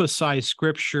emphasize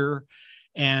Scripture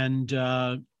and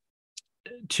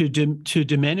to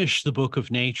diminish the book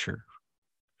of nature.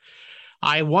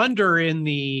 I wonder in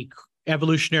the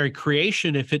evolutionary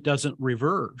creation if it doesn't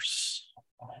reverse,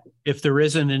 if there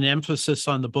isn't an emphasis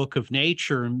on the book of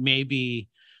nature and maybe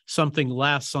something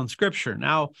less on Scripture.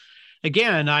 Now,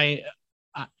 again, I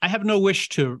have no wish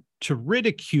to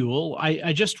ridicule.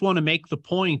 I just want to make the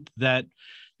point that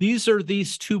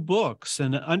these two books,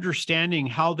 and understanding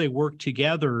how they work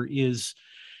together is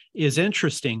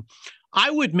interesting. I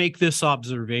would make this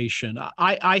observation.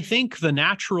 I think the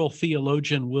natural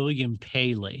theologian William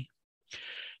Paley,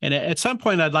 and at some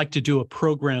point I'd like to do a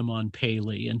program on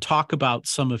Paley and talk about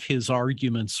some of his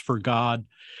arguments for God,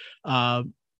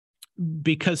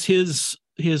 because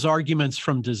his arguments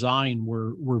from design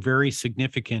were very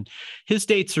significant. His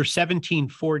dates are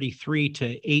 1743 to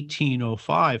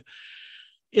 1805.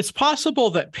 It's possible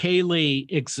that Paley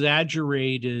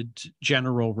exaggerated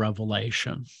general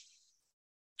revelation.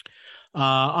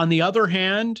 On the other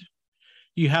hand,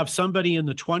 you have somebody in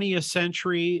the 20th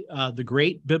century, the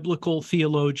great biblical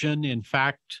theologian. In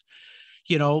fact,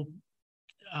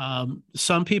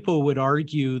 some people would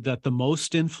argue that the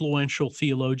most influential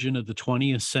theologian of the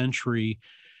 20th century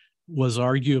was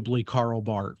arguably Karl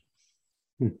Barth.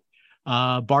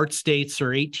 Barth's dates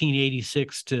are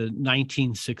 1886 to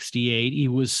 1968. He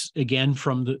was, again,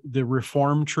 from the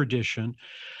Reformed tradition.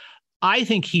 I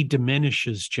think he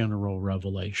diminishes general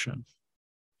revelation.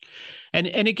 And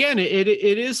again, it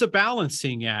is a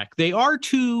balancing act. They are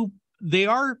two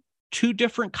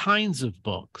different kinds of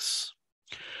books.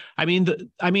 I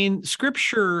mean,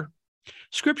 Scripture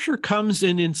comes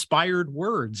in inspired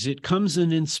words. It comes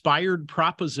in inspired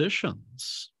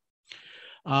propositions.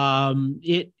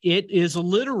 It is a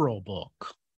literal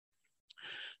book.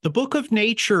 The book of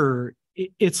nature,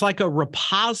 it's like a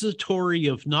repository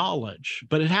of knowledge,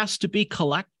 but it has to be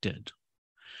collected.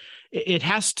 It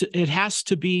has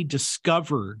to be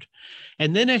discovered,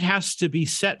 and then it has to be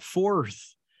set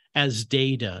forth as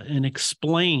data and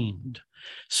explained.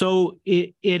 So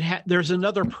there's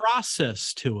another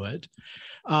process to it.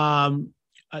 Now,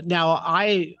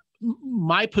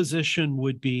 my position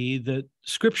would be that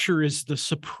Scripture is the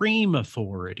supreme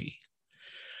authority.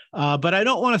 But I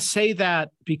don't want to say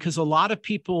that because a lot of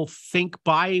people think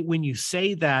when you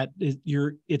say that,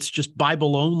 it's just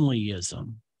Bible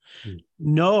onlyism.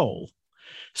 No,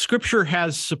 Scripture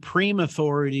has supreme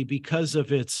authority because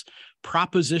of its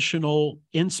propositional,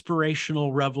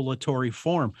 inspirational, revelatory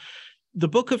form. The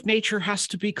book of nature has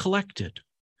to be collected.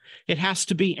 It has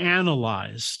to be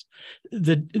analyzed.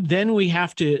 Then we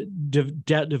have to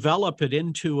develop it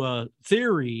into a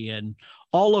theory and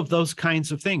all of those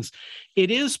kinds of things.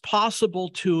 It is possible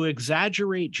to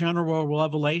exaggerate general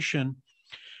revelation.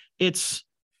 It's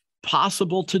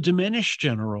possible to diminish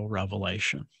general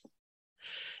revelation.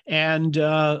 And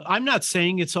I'm not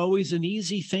saying it's always an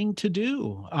easy thing to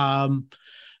do.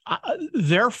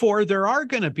 Therefore, there are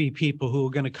going to be people who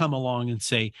are going to come along and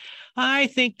say, I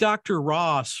think Dr.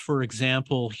 Ross, for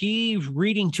example, he's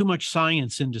reading too much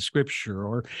science into Scripture,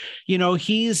 or,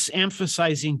 he's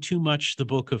emphasizing too much the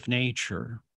book of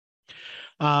nature.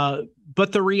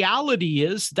 But the reality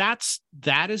is that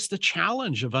is the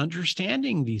challenge of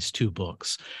understanding these two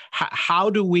books.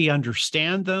 How do we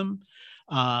understand them?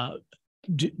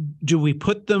 Do we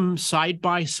put them side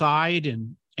by side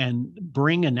and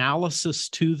bring analysis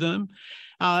to them?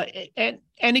 And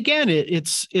again,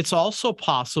 it's also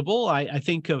possible. I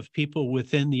think of people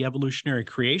within the evolutionary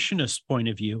creationist point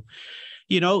of view.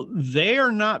 They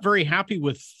are not very happy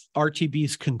with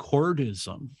RTB's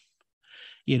concordism.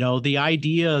 The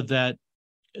idea that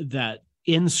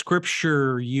in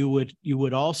Scripture you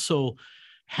would also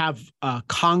have a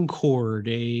concord,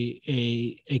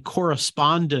 a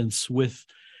correspondence with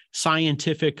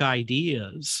scientific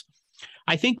ideas.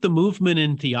 I think the movement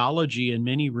in theology in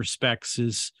many respects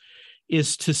is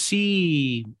to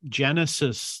see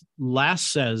Genesis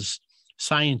less as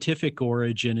scientific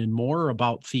origin and more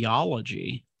about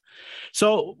theology.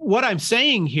 So what I'm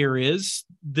saying here is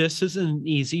this is an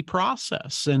easy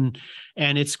process, and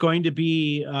it's going to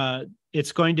be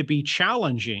it's going to be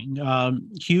challenging.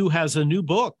 Hugh has a new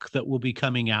book that will be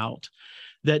coming out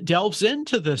that delves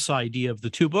into this idea of the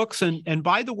two books. And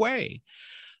by the way,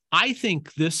 I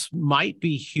think this might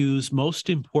be Hugh's most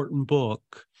important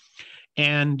book.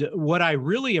 And what I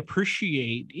really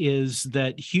appreciate is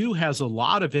that Hugh has a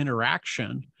lot of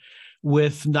interaction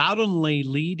with not only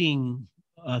leading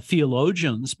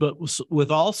theologians, but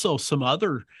with also some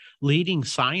other leading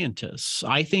scientists.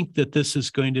 I think that this is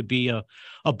going to be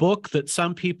a book that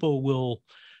some people will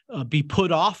be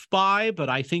put off by, but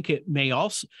I think it may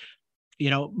also,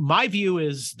 my view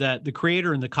is that The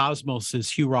Creator and the Cosmos is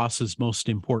Hugh Ross's most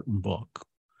important book.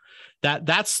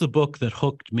 That's the book that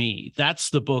hooked me. That's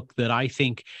the book that I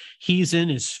think he's in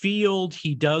his field.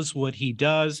 He does what he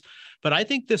does. But I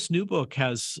think this new book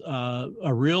has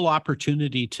a real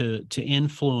opportunity to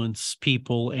influence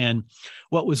people. And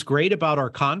what was great about our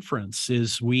conference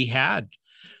is we had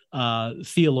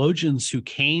theologians who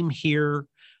came here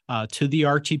to the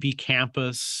RTB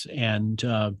campus, and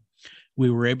we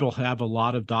were able to have a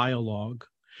lot of dialogue.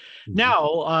 Mm-hmm.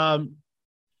 Now,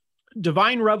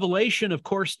 divine revelation, of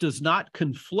course, does not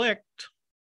conflict,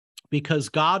 because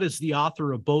God is the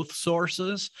author of both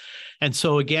sources. And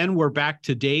so again, we're back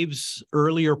to Dave's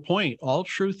earlier point. All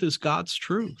truth is God's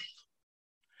truth.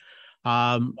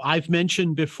 I've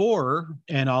mentioned before,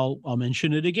 and I'll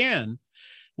mention it again.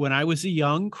 When I was a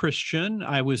young Christian,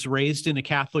 I was raised in a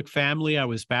Catholic family. I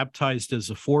was baptized as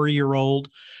a 4-year-old.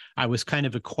 I was kind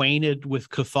of acquainted with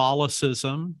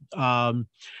Catholicism.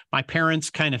 My parents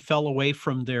kind of fell away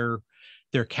from their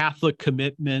Catholic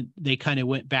commitment. They kind of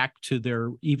went back to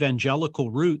their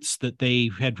evangelical roots that they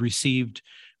had received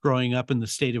growing up in the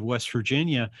state of West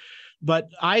Virginia. But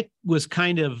I was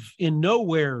kind of in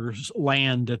nowhere's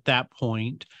land at that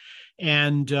point.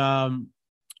 And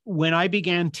when I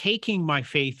began taking my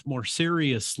faith more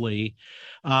seriously,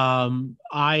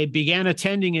 I began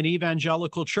attending an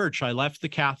evangelical church. I left the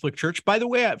Catholic Church. By the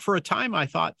way, for a time, I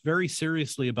thought very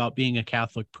seriously about being a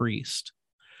Catholic priest.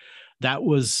 That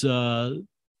was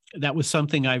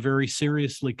something I very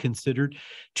seriously considered.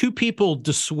 Two people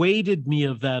dissuaded me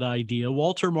of that idea,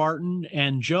 Walter Martin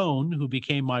and Joan, who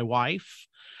became my wife.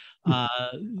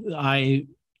 I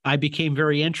became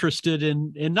very interested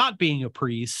in not being a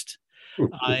priest,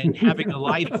 and having a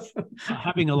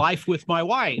life with my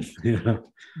wife. Yeah.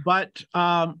 But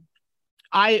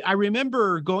I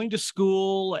remember going to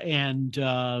school, and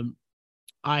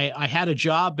I had a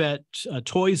job at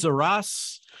Toys R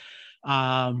Us.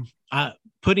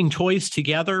 Putting toys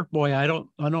together. Boy, I don't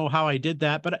know how I did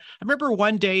that, but I remember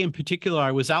one day in particular,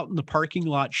 I was out in the parking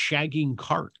lot shagging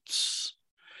carts.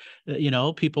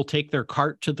 People take their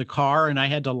cart to the car, and I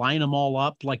had to line them all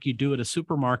up like you do at a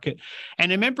supermarket.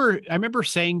 And I remember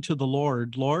saying to the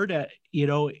Lord, at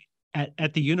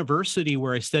the university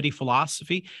where I study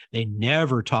philosophy, they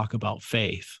never talk about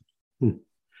faith.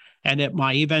 And at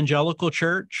my evangelical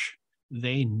church,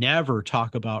 they never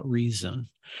talk about reason.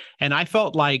 And I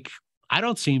felt like I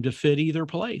don't seem to fit either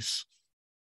place,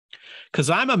 because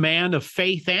I'm a man of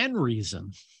faith and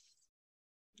reason.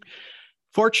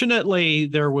 Fortunately,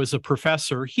 there was a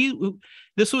professor.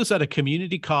 This was at a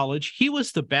community college. He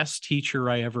was the best teacher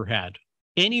I ever had,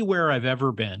 anywhere I've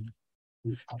ever been.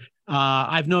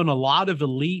 I've known a lot of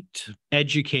elite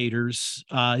educators.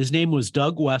 His name was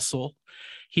Doug Wessel.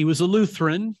 He was a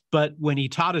Lutheran, but when he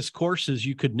taught his courses,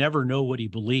 you could never know what he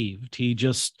believed. He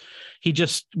just,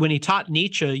 when he taught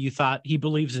Nietzsche, you thought he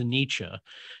believes in Nietzsche.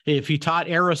 If he taught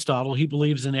Aristotle, he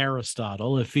believes in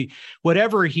Aristotle.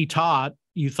 Whatever he taught,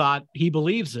 you thought he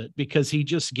believes it, because he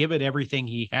just gave it everything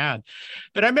he had.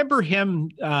 But I remember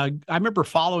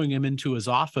following him into his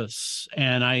office,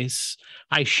 and I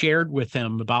shared with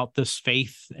him about this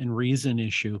faith and reason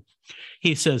issue.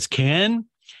 He says, "Ken,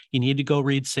 you need to go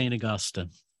read St.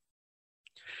 Augustine.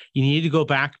 You need to go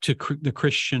back to the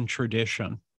Christian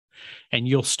tradition, and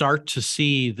you'll start to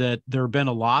see that there have been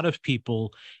a lot of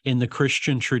people in the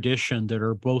Christian tradition that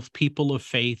are both people of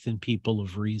faith and people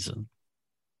of reason."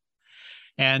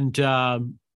 And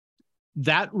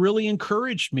that really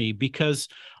encouraged me, because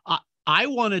I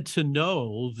wanted to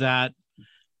know that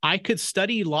I could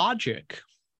study logic,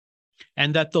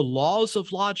 and that the laws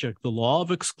of logic, the law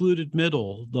of excluded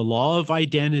middle, the law of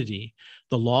identity,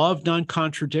 the law of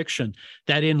non-contradiction,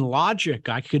 that in logic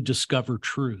I could discover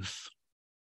truth.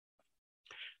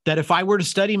 That if I were to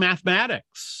study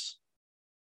mathematics,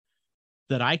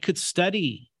 that I could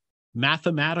study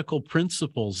mathematical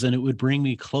principles and it would bring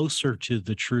me closer to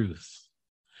the truth.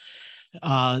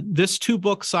 This two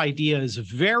books idea is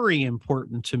very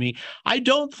important to me. I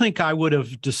don't think I would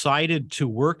have decided to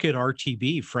work at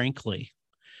RTB, frankly,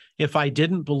 if I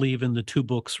didn't believe in the two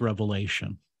books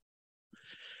revelation.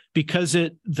 because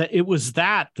it was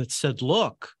that said,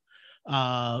 look,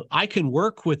 I can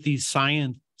work with these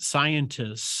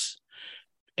scientists,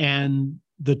 and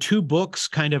the two books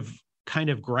kind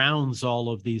of grounds all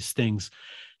of these things.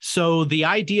 So the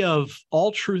idea of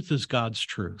all truth is God's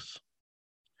truth,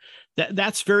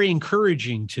 that's very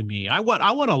encouraging to me. I want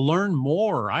to learn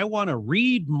more. I want to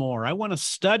read more. I want to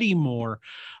study more.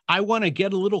 I want to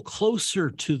get a little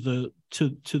closer to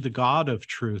the God of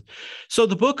truth. So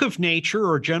the book of nature,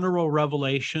 or general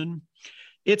revelation,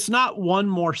 it's not one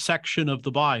more section of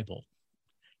the Bible.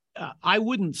 I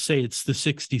wouldn't say it's the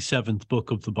 67th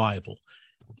book of the Bible.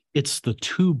 It's the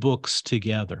two books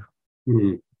together.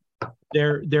 Mm-hmm.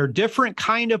 They're different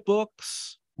kind of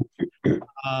books.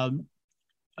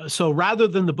 So rather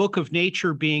than the book of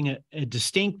nature being a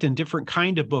distinct and different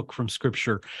kind of book from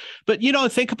Scripture, but,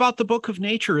 think about the book of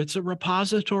nature. It's a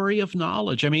repository of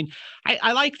knowledge. I mean,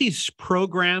 I like these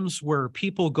programs where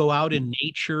people go out in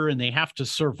nature and they have to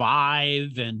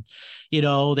survive, and, they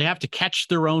have to catch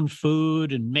their own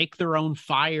food and make their own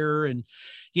fire, and,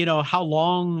 how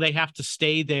long they have to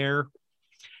stay there.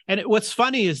 And what's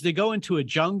funny is they go into a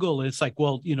jungle and it's like,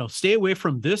 well, stay away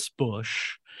from this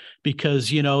bush,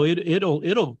 because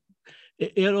it'll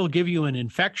give you an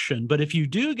infection. But if you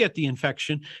do get the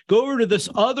infection, go over to this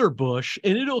other bush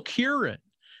and it'll cure it.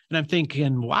 And I'm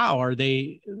thinking, wow, are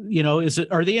they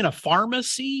in a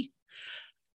pharmacy?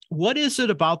 What is it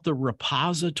about the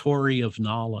repository of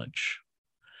knowledge?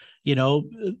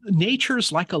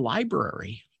 Nature's like a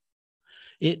library.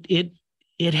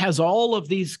 It has all of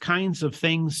these kinds of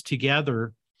things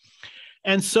together.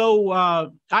 And so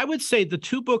I would say the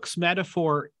two books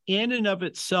metaphor in and of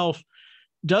itself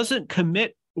doesn't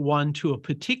commit one to a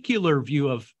particular view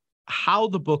of how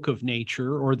the book of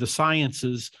nature or the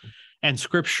sciences and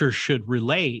Scripture should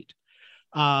relate.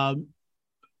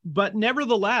 But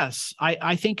nevertheless,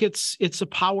 I think it's a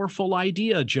powerful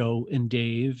idea, Joe and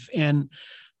Dave. And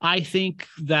I think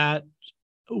that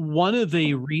one of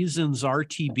the reasons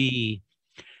RTB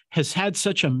has had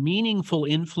such a meaningful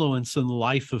influence in the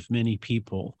life of many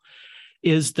people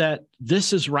is that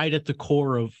this is right at the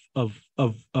core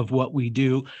of what we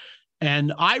do.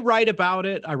 And I write about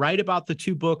it. I write about the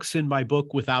two books in my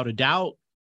book, Without a Doubt.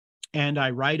 And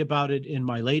I write about it in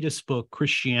my latest book,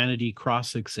 Christianity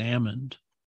Cross-Examined.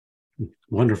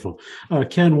 Wonderful.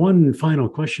 Ken, one final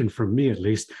question from me, at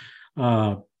least.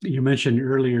 You mentioned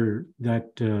earlier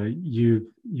that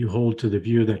you hold to the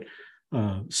view that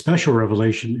special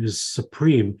revelation is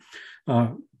supreme.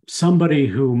 Somebody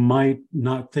who might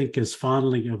not think as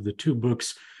fondly of the two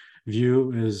books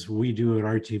view as we do at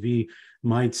RTV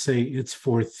might say it's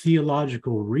for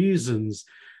theological reasons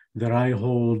that I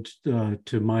hold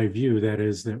to my view. That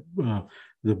is that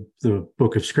the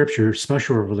book of Scripture,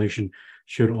 special revelation,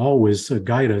 should always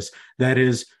guide us. That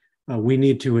is, we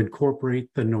need to incorporate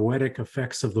the noetic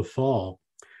effects of the fall.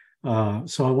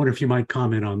 So I wonder if you might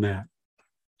comment on that.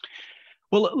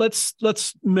 Well, let's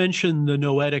mention the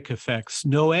noetic effects.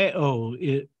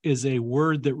 Noeo is a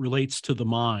word that relates to the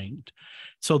mind.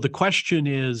 So the question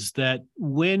is that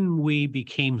when we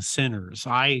became sinners,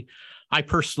 I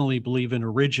personally believe in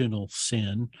original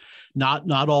sin.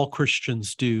 Not all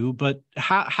Christians do, but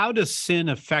how does sin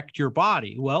affect your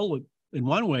body? Well, in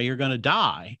one way, you're going to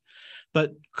die.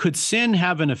 But could sin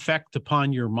have an effect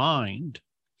upon your mind?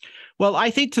 Well, I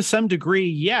think to some degree,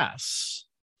 yes.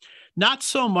 Not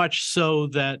so much so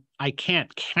that I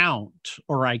can't count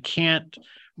or I can't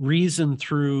reason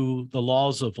through the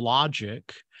laws of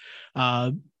logic,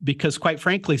 because quite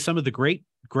frankly, some of the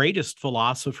greatest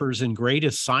philosophers and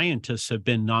greatest scientists have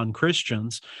been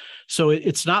non-Christians. So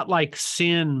it's not like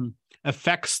sin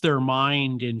affects their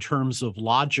mind in terms of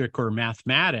logic or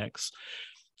mathematics,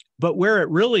 but where it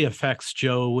really affects,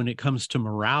 Joe, when it comes to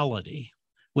morality,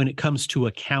 when it comes to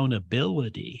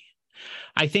accountability.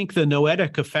 I think the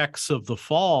noetic effects of the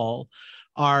fall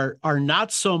are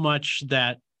not so much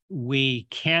that we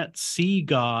can't see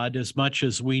God as much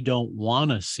as we don't want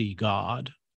to see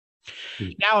God.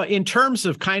 Now, in terms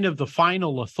of kind of the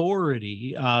final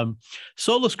authority,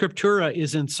 sola scriptura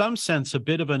is in some sense a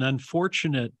bit of an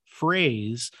unfortunate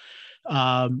phrase.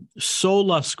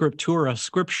 Sola scriptura,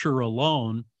 Scripture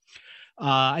alone.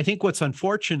 I think what's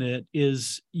unfortunate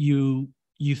is you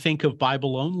think of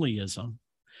Bible-onlyism.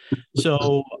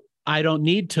 So I don't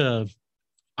need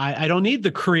I don't need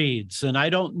the creeds, and I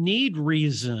don't need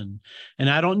reason, and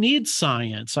I don't need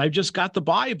science. I've just got the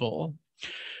Bible.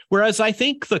 Whereas I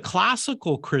think the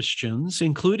classical Christians,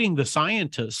 including the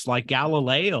scientists like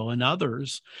Galileo and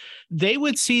others, they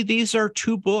would see these are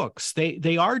two books.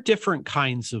 They are different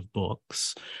kinds of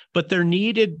books, but they're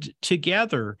needed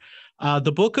together.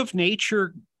 The book of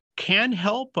nature can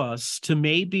help us to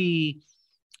maybe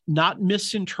not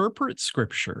misinterpret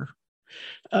Scripture.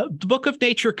 The book of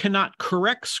nature cannot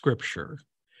correct Scripture,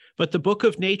 but the book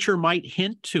of nature might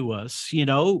hint to us,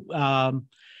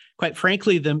 quite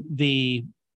frankly, the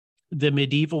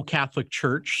medieval Catholic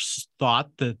Church thought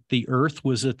that the earth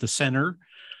was at the center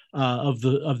of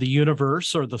the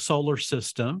universe or the solar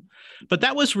system, but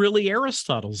that was really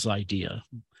Aristotle's idea.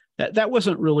 That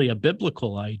wasn't really a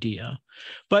biblical idea.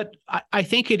 But I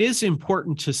think it is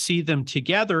important to see them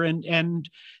together. And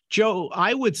Joe,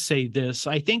 I would say this: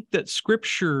 I think that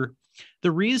Scripture,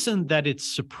 the reason that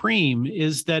it's supreme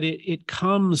is that it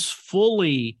comes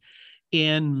fully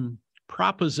in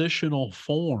propositional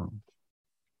form.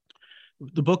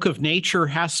 The book of nature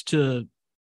has to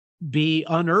be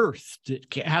unearthed.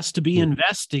 It has to be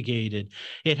investigated.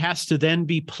 It has to then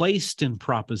be placed in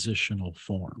propositional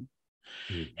form.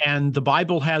 And the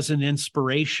Bible has an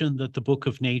inspiration that the book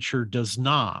of nature does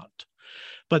not.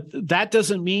 But that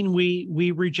doesn't mean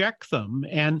we reject them.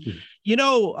 And,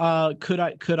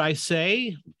 could I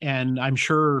say, and I'm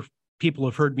sure people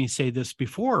have heard me say this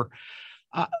before,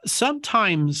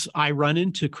 sometimes I run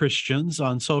into Christians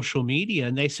on social media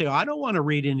and they say, I don't want to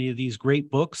read any of these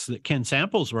great books that Ken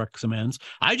Samples recommends.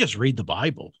 I just read the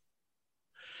Bible.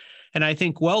 And I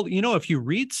think, well, if you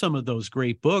read some of those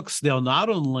great books, they'll not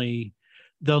only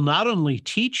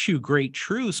teach you great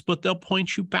truths, but they'll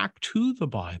point you back to the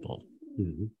Bible.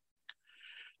 Mm-hmm.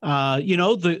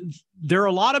 There are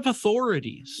a lot of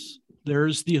authorities.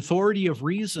 There's the authority of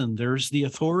reason. There's the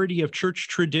authority of church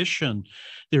tradition.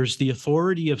 There's the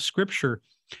authority of Scripture.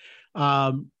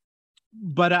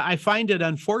 But I find it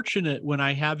unfortunate when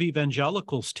I have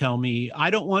evangelicals tell me,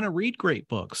 I don't want to read great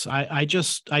books. I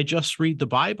just read the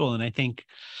Bible. And I think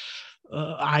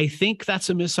that's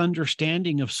a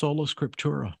misunderstanding of sola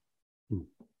scriptura.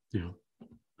 Yeah.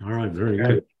 All right. Very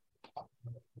good.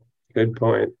 Good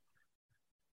point.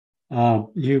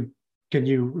 Can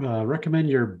you recommend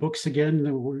your books again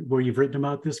where you've written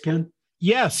about this, Ken?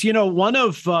 Yes. One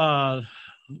of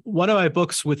my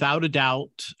books, without a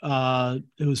doubt,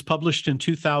 it was published in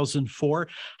 2004.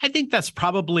 I think that's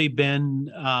probably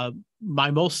been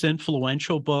my most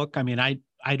influential book. I mean, I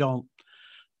don't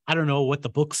know what the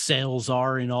book sales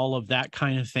are and all of that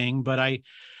kind of thing, but I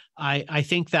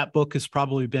think that book has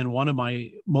probably been one of my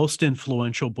most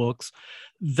influential books.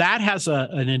 That has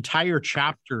an entire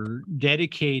chapter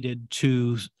dedicated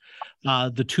to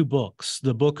the two books,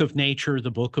 the book of nature, the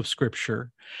book of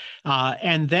Scripture.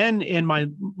 And then in my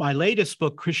latest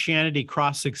book, Christianity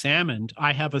Cross-Examined,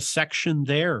 I have a section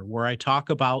there where I talk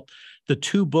about the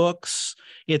two books,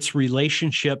 its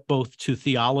relationship both to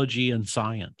theology and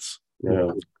science.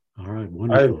 Yeah. All right.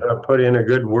 Wonderful. I've put in a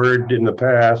good word in the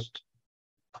past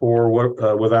for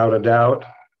without a doubt.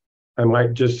 I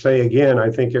might just say again, I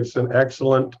think it's an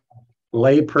excellent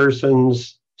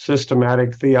layperson's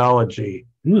systematic theology.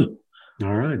 All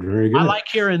right, very good. I like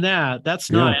hearing that. That's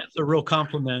nice. That's a real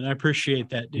compliment. I appreciate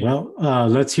that, dude. Well,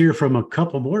 let's hear from a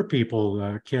couple more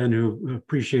people, Ken, who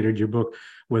appreciated your book,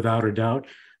 without a doubt.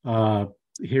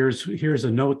 Here's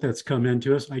a note that's come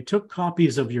into us. I took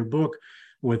copies of your book,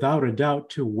 without a doubt,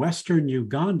 to Western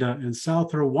Uganda and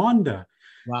South Rwanda.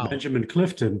 Wow. Benjamin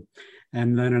Clifton.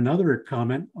 And then another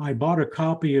comment, I bought a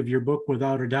copy of your book,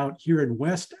 without a doubt, here in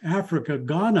West Africa,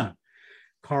 Ghana,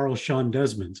 Carl Sean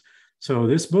Desmonds. So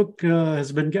this book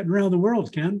has been getting around the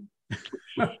world, Ken.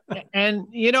 And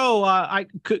I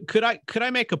could I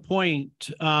make a point?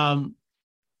 I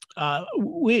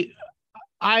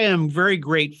am very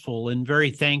grateful and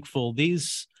very thankful.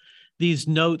 These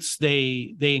notes,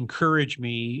 they encourage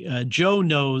me. Joe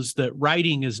knows that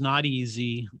writing is not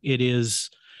easy.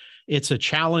 It's a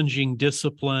challenging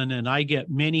discipline, and I get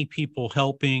many people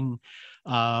helping.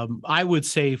 I would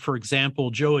say, for example,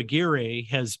 Joe Aguirre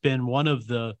has been one of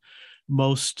the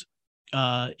most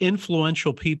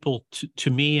influential people to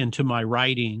me and to my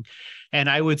writing. And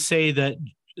I would say that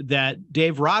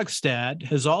Dave Rogstad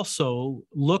has also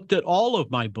looked at all of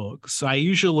my books.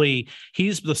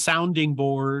 He's the sounding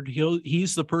board.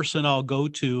 He's the person I'll go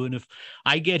to. And if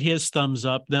I get his thumbs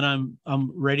up, then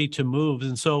I'm ready to move.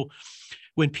 And so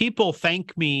when people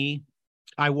thank me,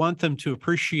 I want them to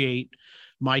appreciate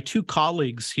my two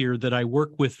colleagues here that I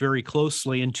work with very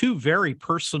closely, and two very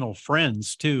personal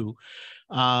friends too,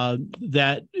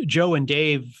 that Joe and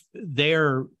Dave,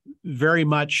 they're very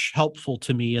much helpful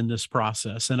to me in this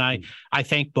process. And I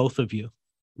thank both of you.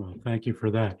 Well, thank you for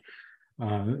that.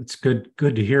 It's good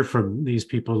to hear from these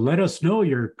people. Let us know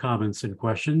your comments and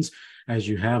questions, as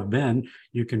you have been.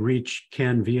 You can reach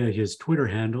Ken via his Twitter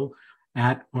handle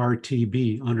at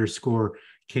 @RTB_K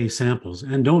Samples.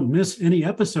 And don't miss any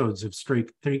episodes of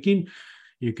Straight Thinking.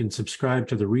 You can subscribe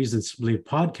to the Reasons to Believe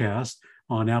podcast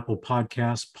on Apple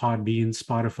Podcasts, Podbean,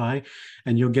 Spotify,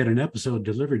 and you'll get an episode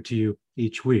delivered to you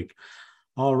each week.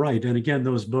 All right. And again,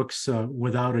 those books,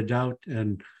 Without a Doubt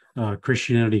and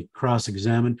Christianity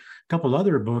Cross-Examined. A couple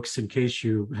other books, in case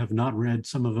you have not read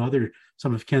some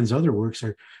of Ken's other works,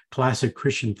 are Classic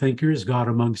Christian Thinkers, God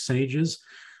Among Sages,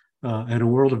 and A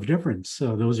World of Difference.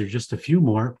 Those are just a few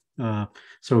more.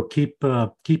 So keep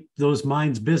those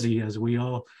minds busy, as we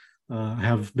all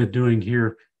have been doing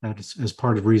here as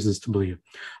part of Reasons to Believe.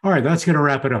 All right, that's going to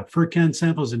wrap it up. For Ken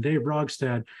Samples and Dave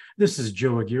Rogstad, this is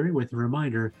Joe Aguirre with a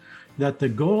reminder that the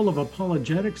goal of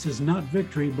apologetics is not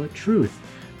victory, but truth.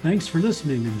 Thanks for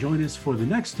listening, and join us for the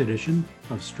next edition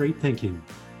of Straight Thinking.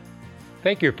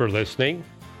 Thank you for listening.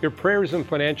 Your prayers and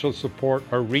financial support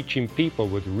are reaching people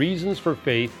with reasons for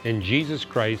faith in Jesus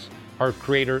Christ, our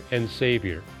Creator and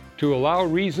Savior. To allow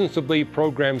Reasons to Believe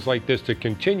programs like this to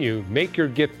continue, make your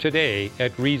gift today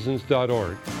at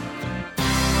reasons.org.